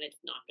do, and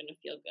it's not going to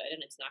feel good,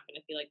 and it's not going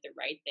to feel like the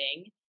right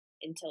thing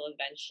until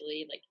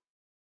eventually, like,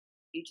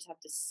 you just have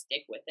to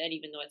stick with it,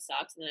 even though it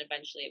sucks, and then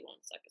eventually it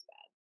won't suck as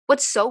bad.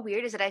 What's so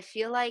weird is that I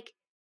feel like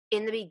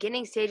in the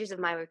beginning stages of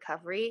my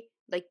recovery,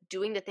 like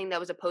doing the thing that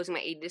was opposing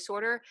my eating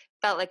disorder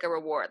felt like a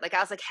reward. Like I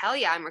was like, hell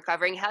yeah, I'm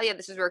recovering. Hell yeah,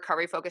 this is a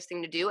recovery focused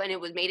thing to do. And it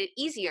was made it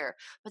easier.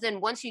 But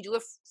then once you do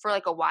it for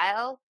like a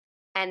while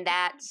and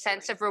that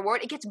sense of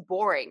reward, it gets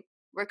boring.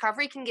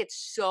 Recovery can get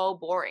so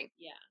boring.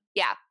 Yeah.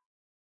 Yeah.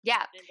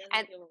 Yeah. And it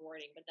doesn't feel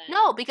rewarding, but then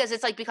no, because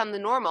it's like become the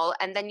normal,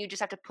 and then you just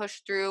have to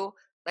push through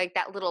like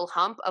that little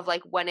hump of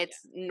like when it's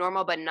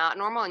normal but not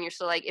normal, and you're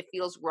still like, it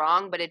feels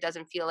wrong, but it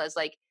doesn't feel as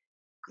like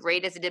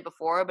great as it did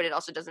before, but it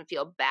also doesn't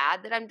feel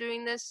bad that I'm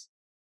doing this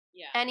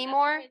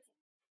anymore.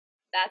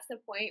 That's the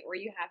point where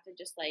you have to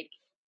just like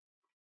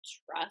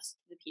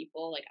trust the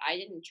people. Like I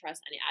didn't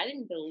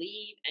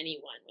believe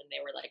anyone when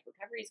they were like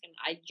recovery is gonna,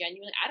 I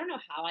don't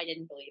know how I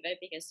didn't believe it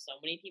because so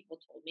many people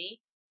told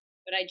me,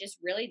 but I just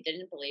really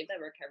didn't believe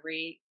that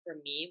recovery for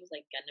me was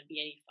like gonna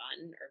be any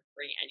fun or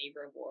bring any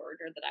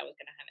reward or that I was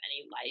gonna have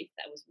any life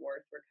that was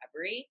worth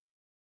recovery.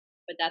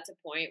 But that's a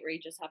point where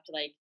you just have to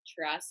like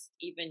trust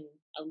even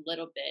a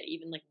little bit,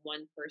 even like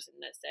one person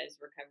that says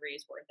recovery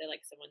is worth it,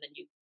 like someone that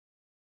you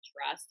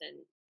trust and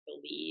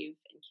believe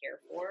and care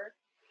for,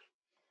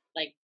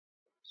 like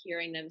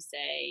hearing them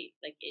say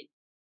like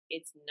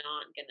it's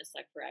not gonna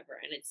suck forever.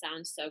 And it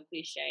sounds so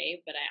cliche,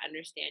 but I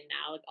understand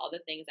now, like all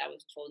the things I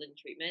was told in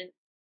treatment,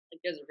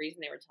 like there's a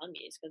reason they were telling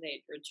me, it's because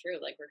they were true.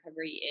 Like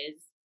recovery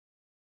is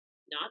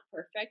not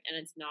perfect and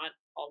it's not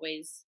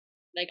always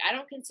like, I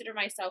don't consider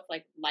myself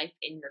like life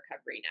in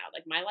recovery now.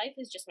 Like my life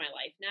is just my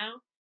life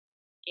now,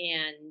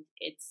 and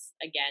it's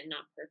again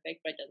not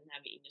perfect, but it doesn't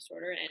have eating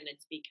disorder, and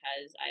it's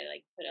because I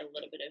like put a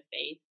little bit of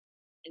faith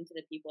into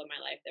the people in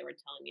my life that were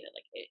telling me that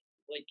like it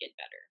would get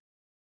better.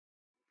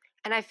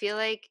 And I feel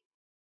like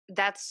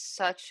that's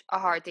such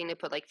a hard thing to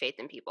put like faith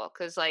in people,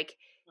 because like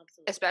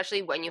Absolutely.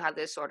 especially when you have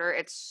this disorder,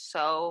 it's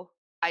so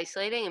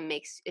isolating and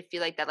makes it feel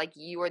like that like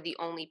you are the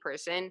only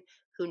person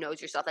who knows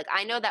yourself. Like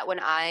I know that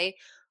when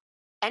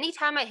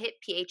anytime I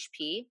hit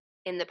PHP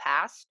in the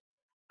past,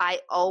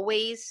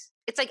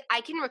 it's like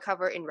I can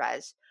recover in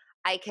res.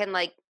 I can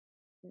like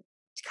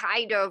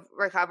kind of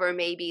recover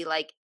maybe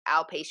like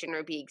outpatient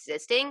or be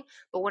existing.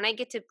 But when I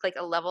get to like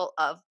a level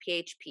of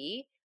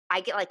PHP, I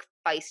get like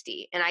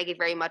feisty, and I get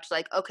very much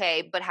like,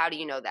 okay, but how do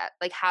you know that?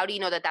 Like, how do you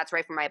know that that's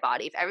right for my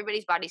body? If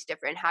everybody's body's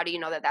different, how do you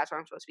know that that's where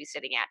I'm supposed to be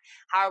sitting at?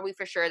 How are we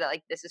for sure that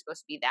like this is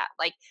supposed to be that?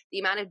 Like the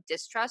amount of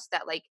distrust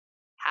that like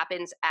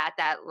happens at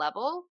that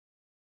level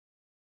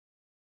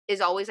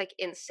is always like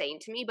insane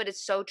to me, but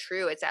it's so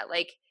true. It's that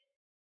like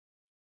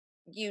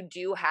you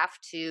do have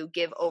to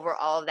give over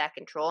all of that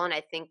control. And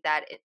I think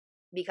that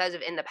because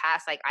of in the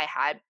past, like I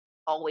had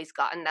always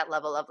gotten that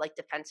level of like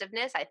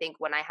defensiveness. I think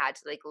when I had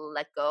to like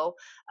let go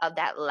of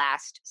that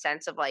last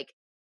sense of like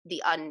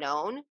the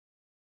unknown,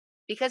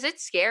 because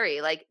it's scary,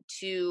 like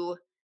to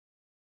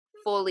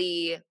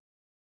fully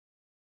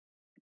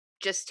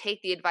just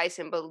take the advice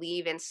and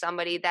believe in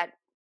somebody that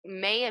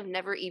may have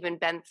never even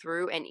been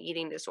through an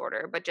eating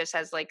disorder but just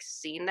has like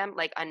seen them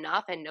like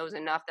enough and knows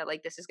enough that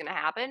like this is going to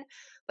happen,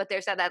 but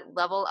there's that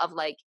level of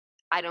like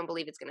I don't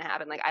believe it's going to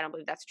happen, like I don't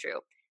believe that's true.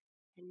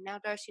 And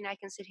now Darcy and I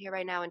can sit here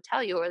right now and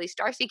tell you, or at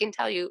least Darcy can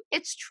tell you,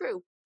 it's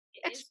true.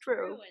 It's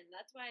true. And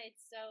that's why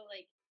it's so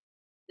like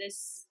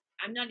this.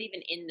 I'm not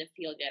even in the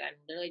field yet. I'm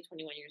literally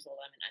 21 years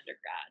old. I'm an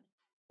undergrad.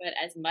 But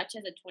as much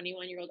as a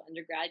 21-year-old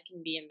undergrad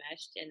can be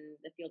enmeshed in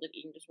the field of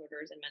eating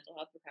disorders and mental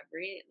health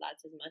recovery,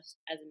 that's as much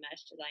as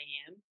enmeshed as I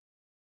am.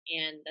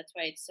 And that's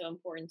why it's so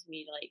important to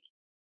me to like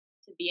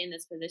to be in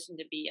this position,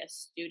 to be a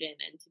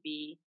student and to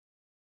be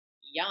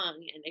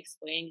young and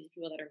explaining to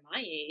people that are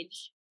my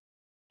age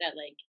that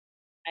like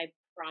I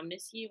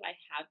promise you I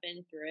have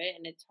been through it,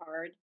 and it's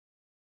hard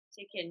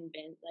to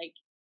convince, like,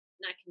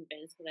 not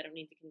convince because I don't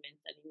need to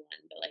convince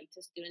anyone, but like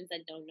to students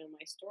that don't know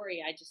my story,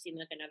 I just seem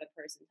like another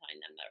person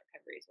telling them that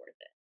recovery is worth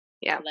it.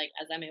 Yeah. So, like,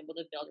 as I'm able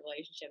to build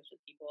relationships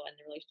with people and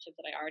the relationships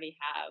that I already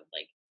have,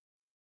 like,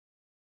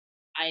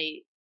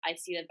 I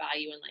see the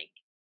value in like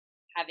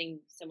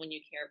having someone you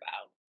care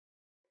about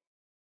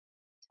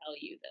tell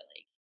you that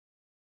like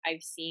I've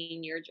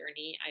seen your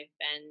journey, I've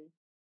been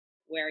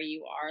where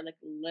you are, like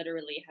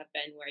literally have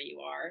been where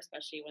you are,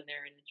 especially when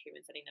they're in a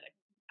treatment setting that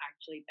I've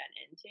actually been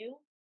into.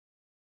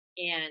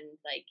 And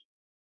like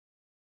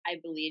I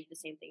believed the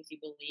same things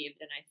you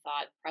believed, and I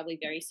thought probably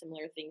very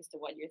similar things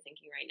to what you're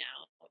thinking right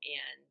now,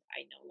 and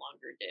I no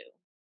longer do,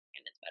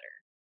 and it's better.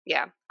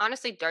 Yeah.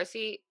 Honestly,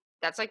 Darcy,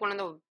 that's like one of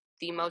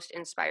the most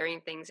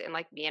inspiring things in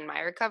like me and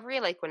my recovery.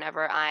 Like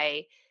whenever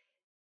I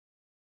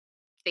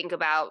think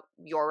about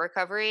your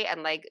recovery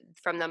and like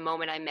from the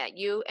moment I met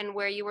you and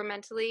where you were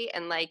mentally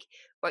and like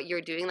what you're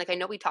doing. Like I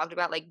know we talked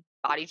about like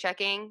body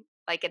checking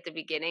like at the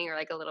beginning or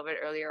like a little bit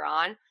earlier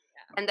on.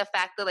 Yeah. And the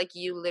fact that like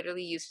you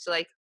literally used to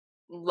like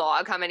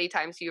log how many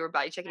times you were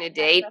body checking a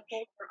day.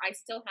 I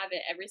still have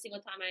it every single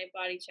time I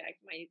body check.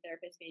 My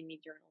therapist made me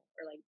journal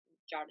or like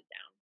jot it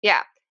down.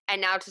 Yeah. And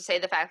now to say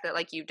the fact that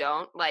like you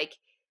don't, like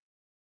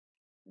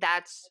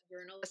that's the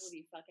journal will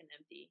be fucking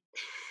empty.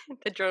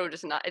 The journal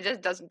does not, it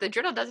just doesn't, the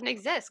journal doesn't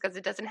exist because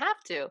it doesn't have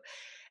to.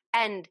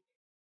 And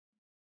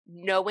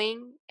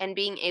knowing and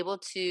being able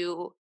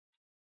to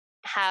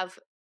have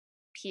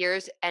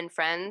peers and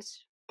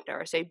friends,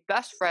 or say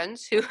best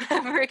friends, who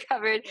have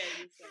recovered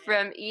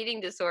from eating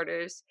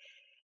disorders,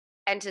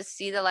 and to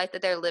see the life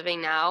that they're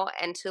living now,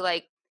 and to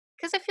like,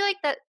 because I feel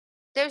like that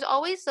there's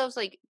always those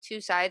like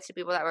two sides to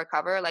people that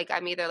recover. Like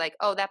I'm either like,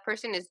 oh, that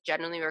person is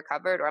genuinely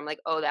recovered, or I'm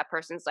like, oh, that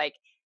person's like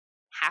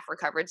half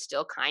recovered,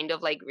 still kind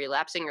of like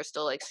relapsing or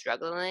still like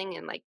struggling,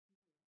 and like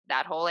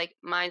that whole like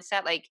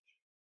mindset, like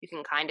you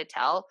can kind of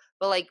tell.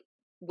 But like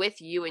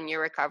with you and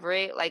your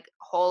recovery, like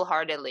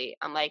wholeheartedly,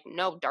 I'm like,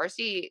 no,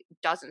 Darcy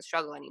doesn't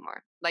struggle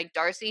anymore. Like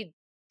Darcy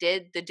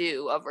did the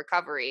do of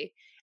recovery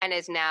and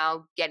is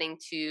now getting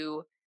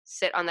to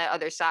sit on that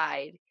other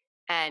side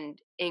and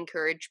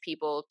encourage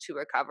people to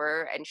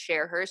recover and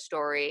share her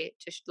story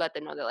to let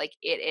them know that like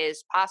it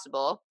is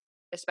possible.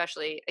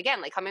 Especially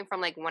again, like coming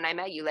from like when I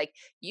met you, like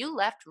you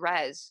left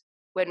res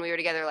when we were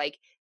together, like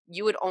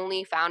you had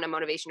only found a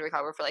motivation to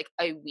recover for like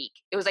a week.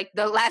 It was like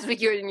the last week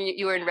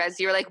you were in res,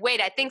 you were like,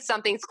 wait, I think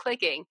something's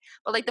clicking.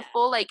 But like the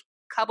full like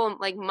couple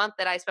like month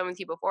that I spent with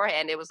you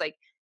beforehand, it was like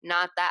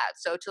not that.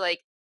 So to like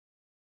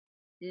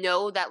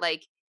know that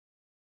like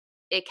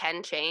it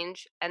can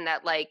change, and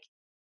that like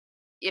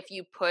if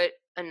you put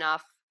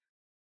enough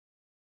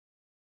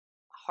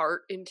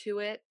heart into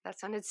it, that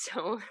sounded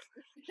so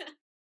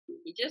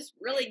you just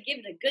really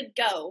give it a good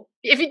go.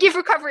 If you give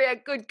recovery a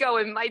good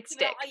go, it might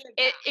stick.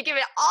 You give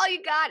it all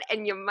you got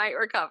and you might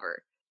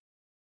recover.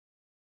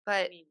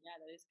 But I mean, yeah,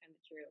 that is kind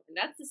of true. And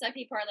that's the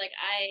sucky part. Like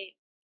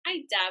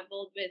I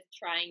dabbled with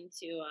trying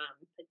to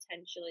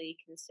potentially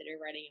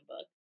consider writing a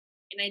book.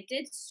 And I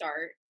did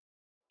start,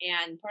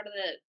 and part of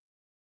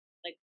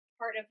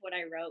what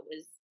I wrote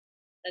was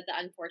that the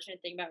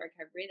unfortunate thing about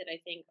recovery that I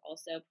think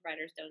also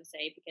providers don't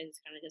say because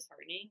it's kind of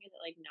disheartening is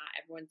that like not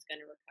everyone's going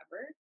to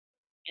recover.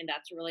 And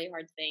that's a really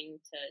hard thing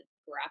to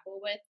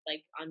grapple with,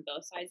 like on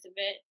both sides of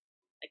it.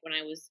 Like when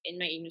I was in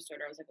my eating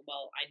disorder, I was like,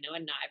 well, I know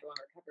not everyone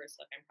recovers,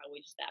 so like I'm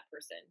probably just that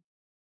person.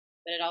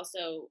 But it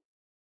also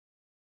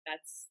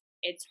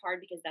it's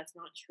hard because that's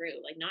not true.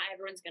 Like not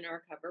everyone's gonna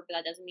recover, but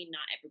that doesn't mean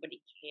not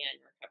everybody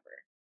can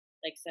recover.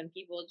 Like some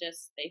people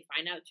just they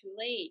find out too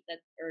late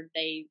that or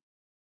they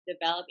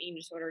develop eating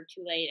disorder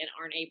too late and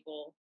aren't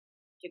able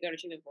to go to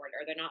treatment for it,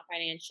 or they're not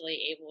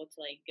financially able to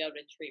like go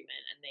to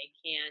treatment, and they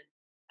can't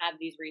have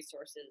these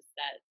resources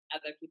that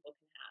other people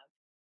can have.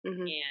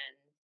 And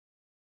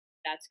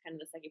that's kind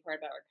of the sucky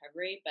part about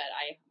recovery. But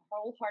I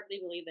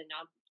wholeheartedly believe that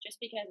not just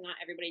because not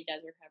everybody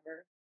does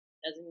recover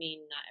doesn't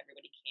mean not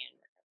everybody can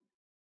recover.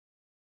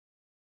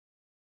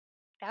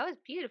 That was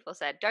beautiful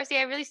said. Darcy,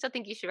 I really still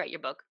think you should write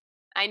your book.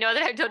 I know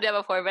that I've told you that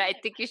before, but I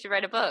think you should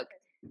write a book.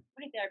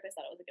 My therapist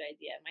thought it was a good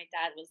idea. My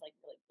dad was like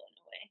really blown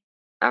away.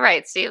 All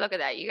right, see, look at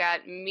that. You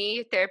got me,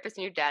 your therapist,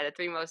 and your dad, the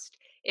three most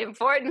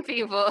important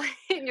people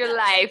in your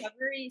life.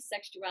 Recovery,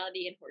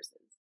 sexuality, and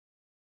horses.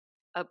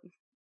 A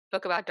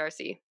book about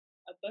Darcy.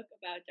 A book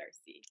about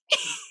Darcy.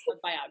 A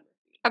biography.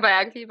 A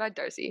biography about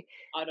Darcy.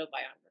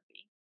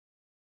 Autobiography.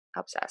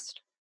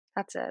 Obsessed.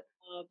 That's it.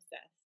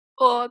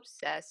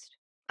 Obsessed.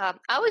 I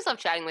always love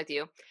chatting with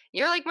you.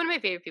 You're like one of my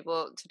favorite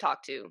people to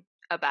talk to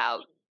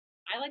about.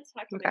 I like to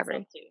talk to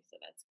myself too, so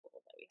that's cool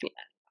that we have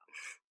that.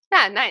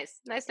 Yeah,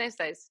 nice.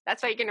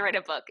 That's why you're gonna write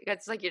a book.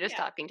 It's like you're just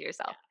talking to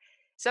yourself. Yeah.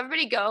 So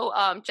everybody go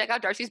check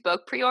out Darcy's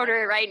book.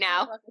 Pre-order it right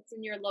now. It's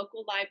in your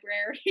local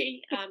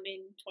library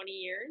in 20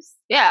 years.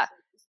 Yeah. So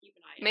just keep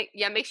an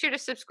eye out. Make sure to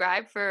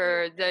subscribe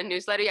for the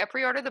newsletter. Yeah,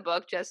 pre-order the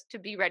book just to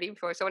be ready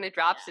for. So when it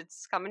drops,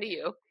 it's coming to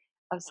you.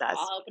 Obsessed.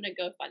 I'll open a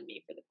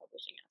GoFundMe for the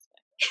publishing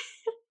aspect.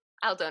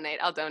 I'll donate.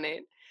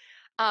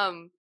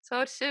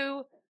 So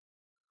to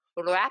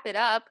wrap it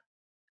up,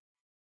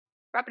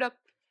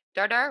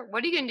 Dardar,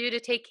 what are you gonna do to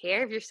take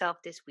care of yourself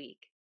this week?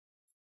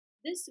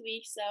 This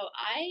week, so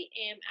I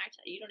am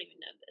actually, you don't even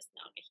know this,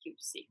 not a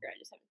huge secret, I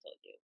just haven't told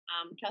you.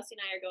 Kelsey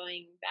and I are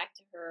going back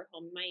to her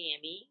home in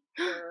Miami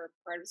for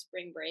part of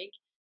spring break.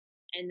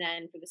 And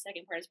then for the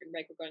second part of spring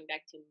break, we're going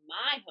back to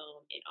my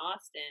home in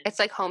Austin. It's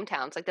like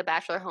hometowns, like the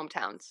Bachelor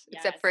hometowns. Yeah,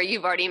 except for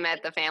you've already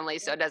met the family,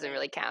 so it doesn't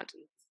really count.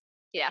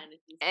 Yeah,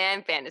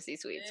 and fantasy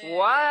suites. Yeah.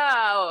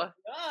 Wow.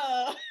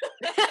 Whoa.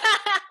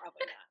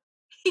 Probably not.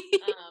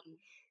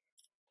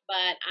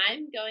 But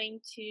I'm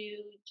going to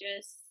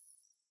just,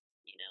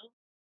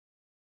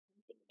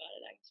 think about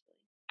it actually.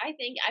 I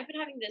think I've been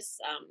having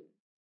this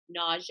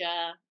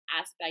nausea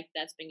aspect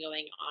that's been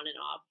going on and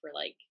off for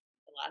like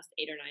the last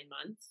 8 or 9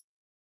 months.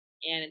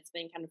 And it's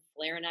been kind of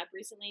flaring up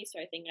recently. So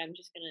I think I'm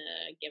just going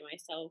to give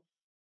myself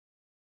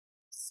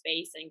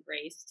space and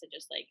grace to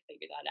just like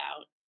figure that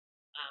out.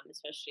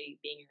 Especially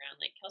being around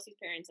like Kelsey's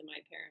parents and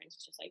my parents,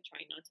 just like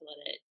trying not to let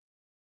it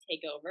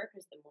take over,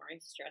 because the more I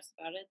stress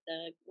about it,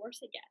 the worse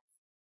it gets.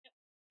 Yep.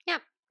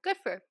 Yeah, good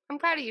for her. I'm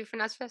proud of you for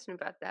not stressing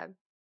about that.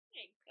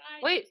 Thanks.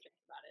 I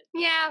stress about it.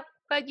 Yeah,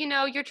 but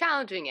you're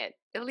challenging it.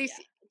 At least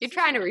you're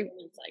trying to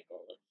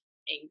cycle of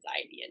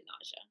anxiety and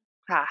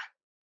nausea.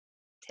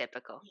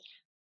 Typical.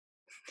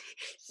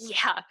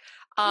 Yeah.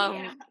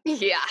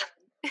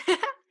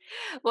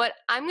 What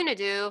I'm gonna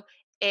do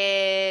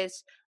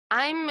is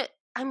I'm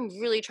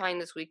really trying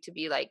this week to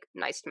be like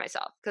nice to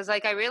myself, because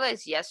like I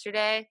realized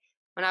yesterday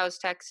when I was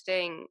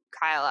texting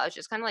Kyle, I was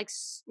just kind of like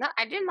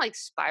I didn't like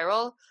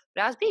spiral,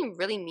 but I was being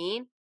really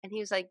mean, and he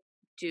was like,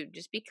 "Dude,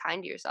 just be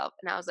kind to yourself."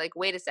 And I was like,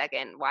 "Wait a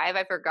second, why have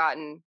I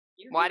forgotten?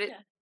 Why did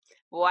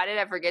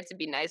I forget to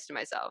be nice to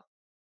myself?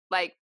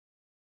 Like,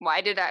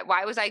 why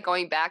was I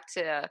going back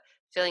to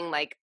feeling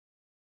like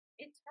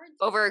it's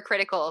hard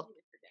overcritical?"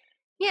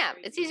 Yeah,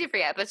 it's easy to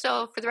forget. But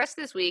so for the rest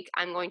of this week,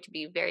 I'm going to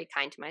be very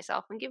kind to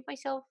myself and give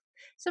myself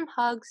some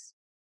hugs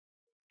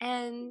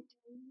and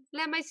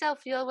let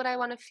myself feel what I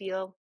want to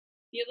feel.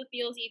 Feel the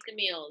feels, eat the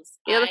meals.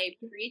 I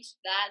preached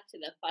that to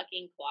the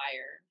fucking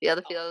choir. Feel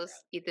the feels,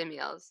 eat the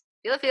meals.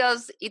 Feel the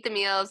feels, eat the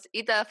meals,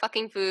 eat the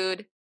fucking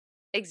food,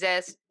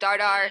 exist,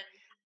 Dardar,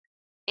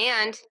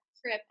 and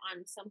trip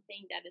on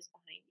something that is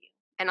behind you.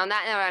 And on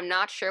that note, I'm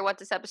not sure what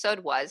this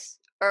episode was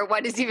or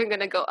what is even going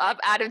to go up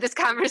out of this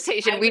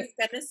conversation. I was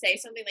going to say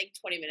something like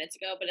 20 minutes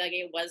ago, but like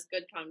it was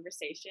good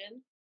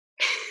conversation.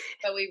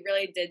 But we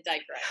really did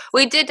digress.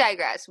 We did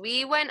digress.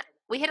 We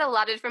hit a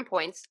lot of different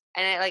points.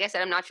 And like I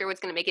said, I'm not sure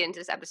what's going to make it into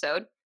this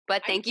episode.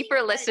 But thank you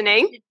for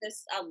listening. You should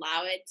just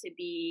allow it to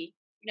be,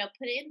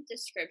 put it in the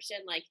description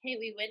like, hey,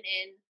 we went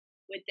in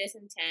with this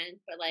intent,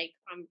 but like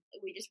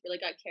we just really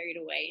got carried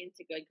away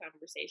into good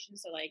conversation.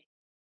 So like,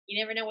 you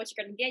never know what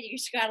you're going to get. You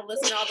just got to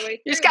listen all the way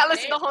through. You just got to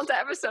listen to the whole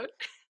entire episode.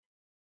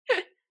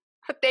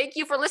 Thank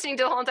you for listening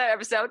to the whole entire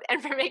episode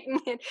and for making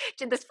it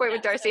to this point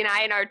with Darcy and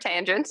I and our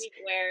tangents.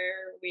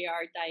 Where we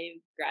are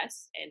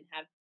digressed and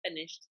have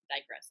finished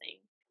digressing.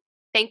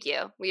 Thank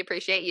you. We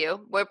appreciate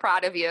you. We're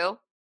proud of you.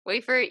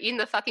 Wait for eating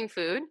the fucking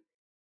food.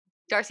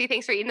 Darcy,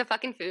 thanks for eating the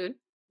fucking food.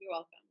 You're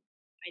welcome.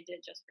 I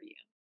did just for you.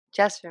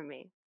 Just for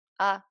me.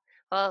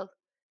 Well,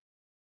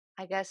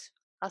 I guess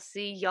I'll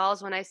see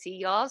y'alls when I see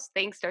y'alls.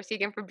 Thanks, Darcy,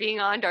 again for being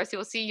on. Darcy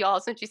will see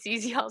y'alls when she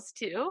sees y'alls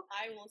too.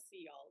 I will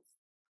see y'alls.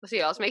 We'll see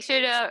y'alls. Make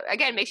sure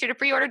to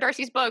pre-order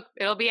Darcy's book.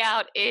 It'll be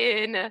out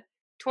in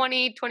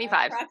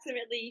 2025.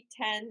 Approximately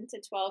 10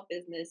 to 12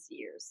 business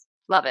years.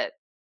 Love it.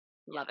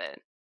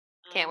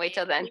 Can't wait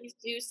till then. Please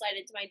do slide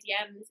into my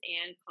DMs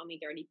and call me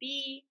Dirty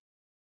B.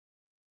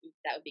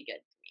 That would be good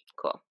for me.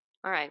 Cool.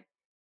 All right.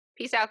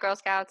 Peace out, Girl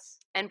Scouts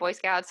and Boy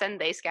Scouts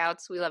and they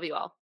Scouts. We love you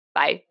all.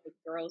 Bye. The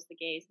girls, the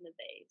gays, and the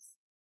theys.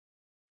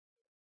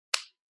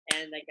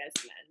 And I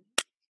guess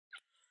men.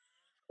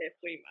 If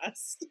we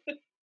must.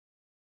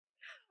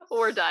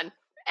 We're done.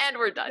 And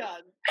we're done.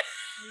 Done.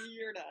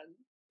 You're done.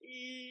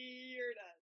 You're done.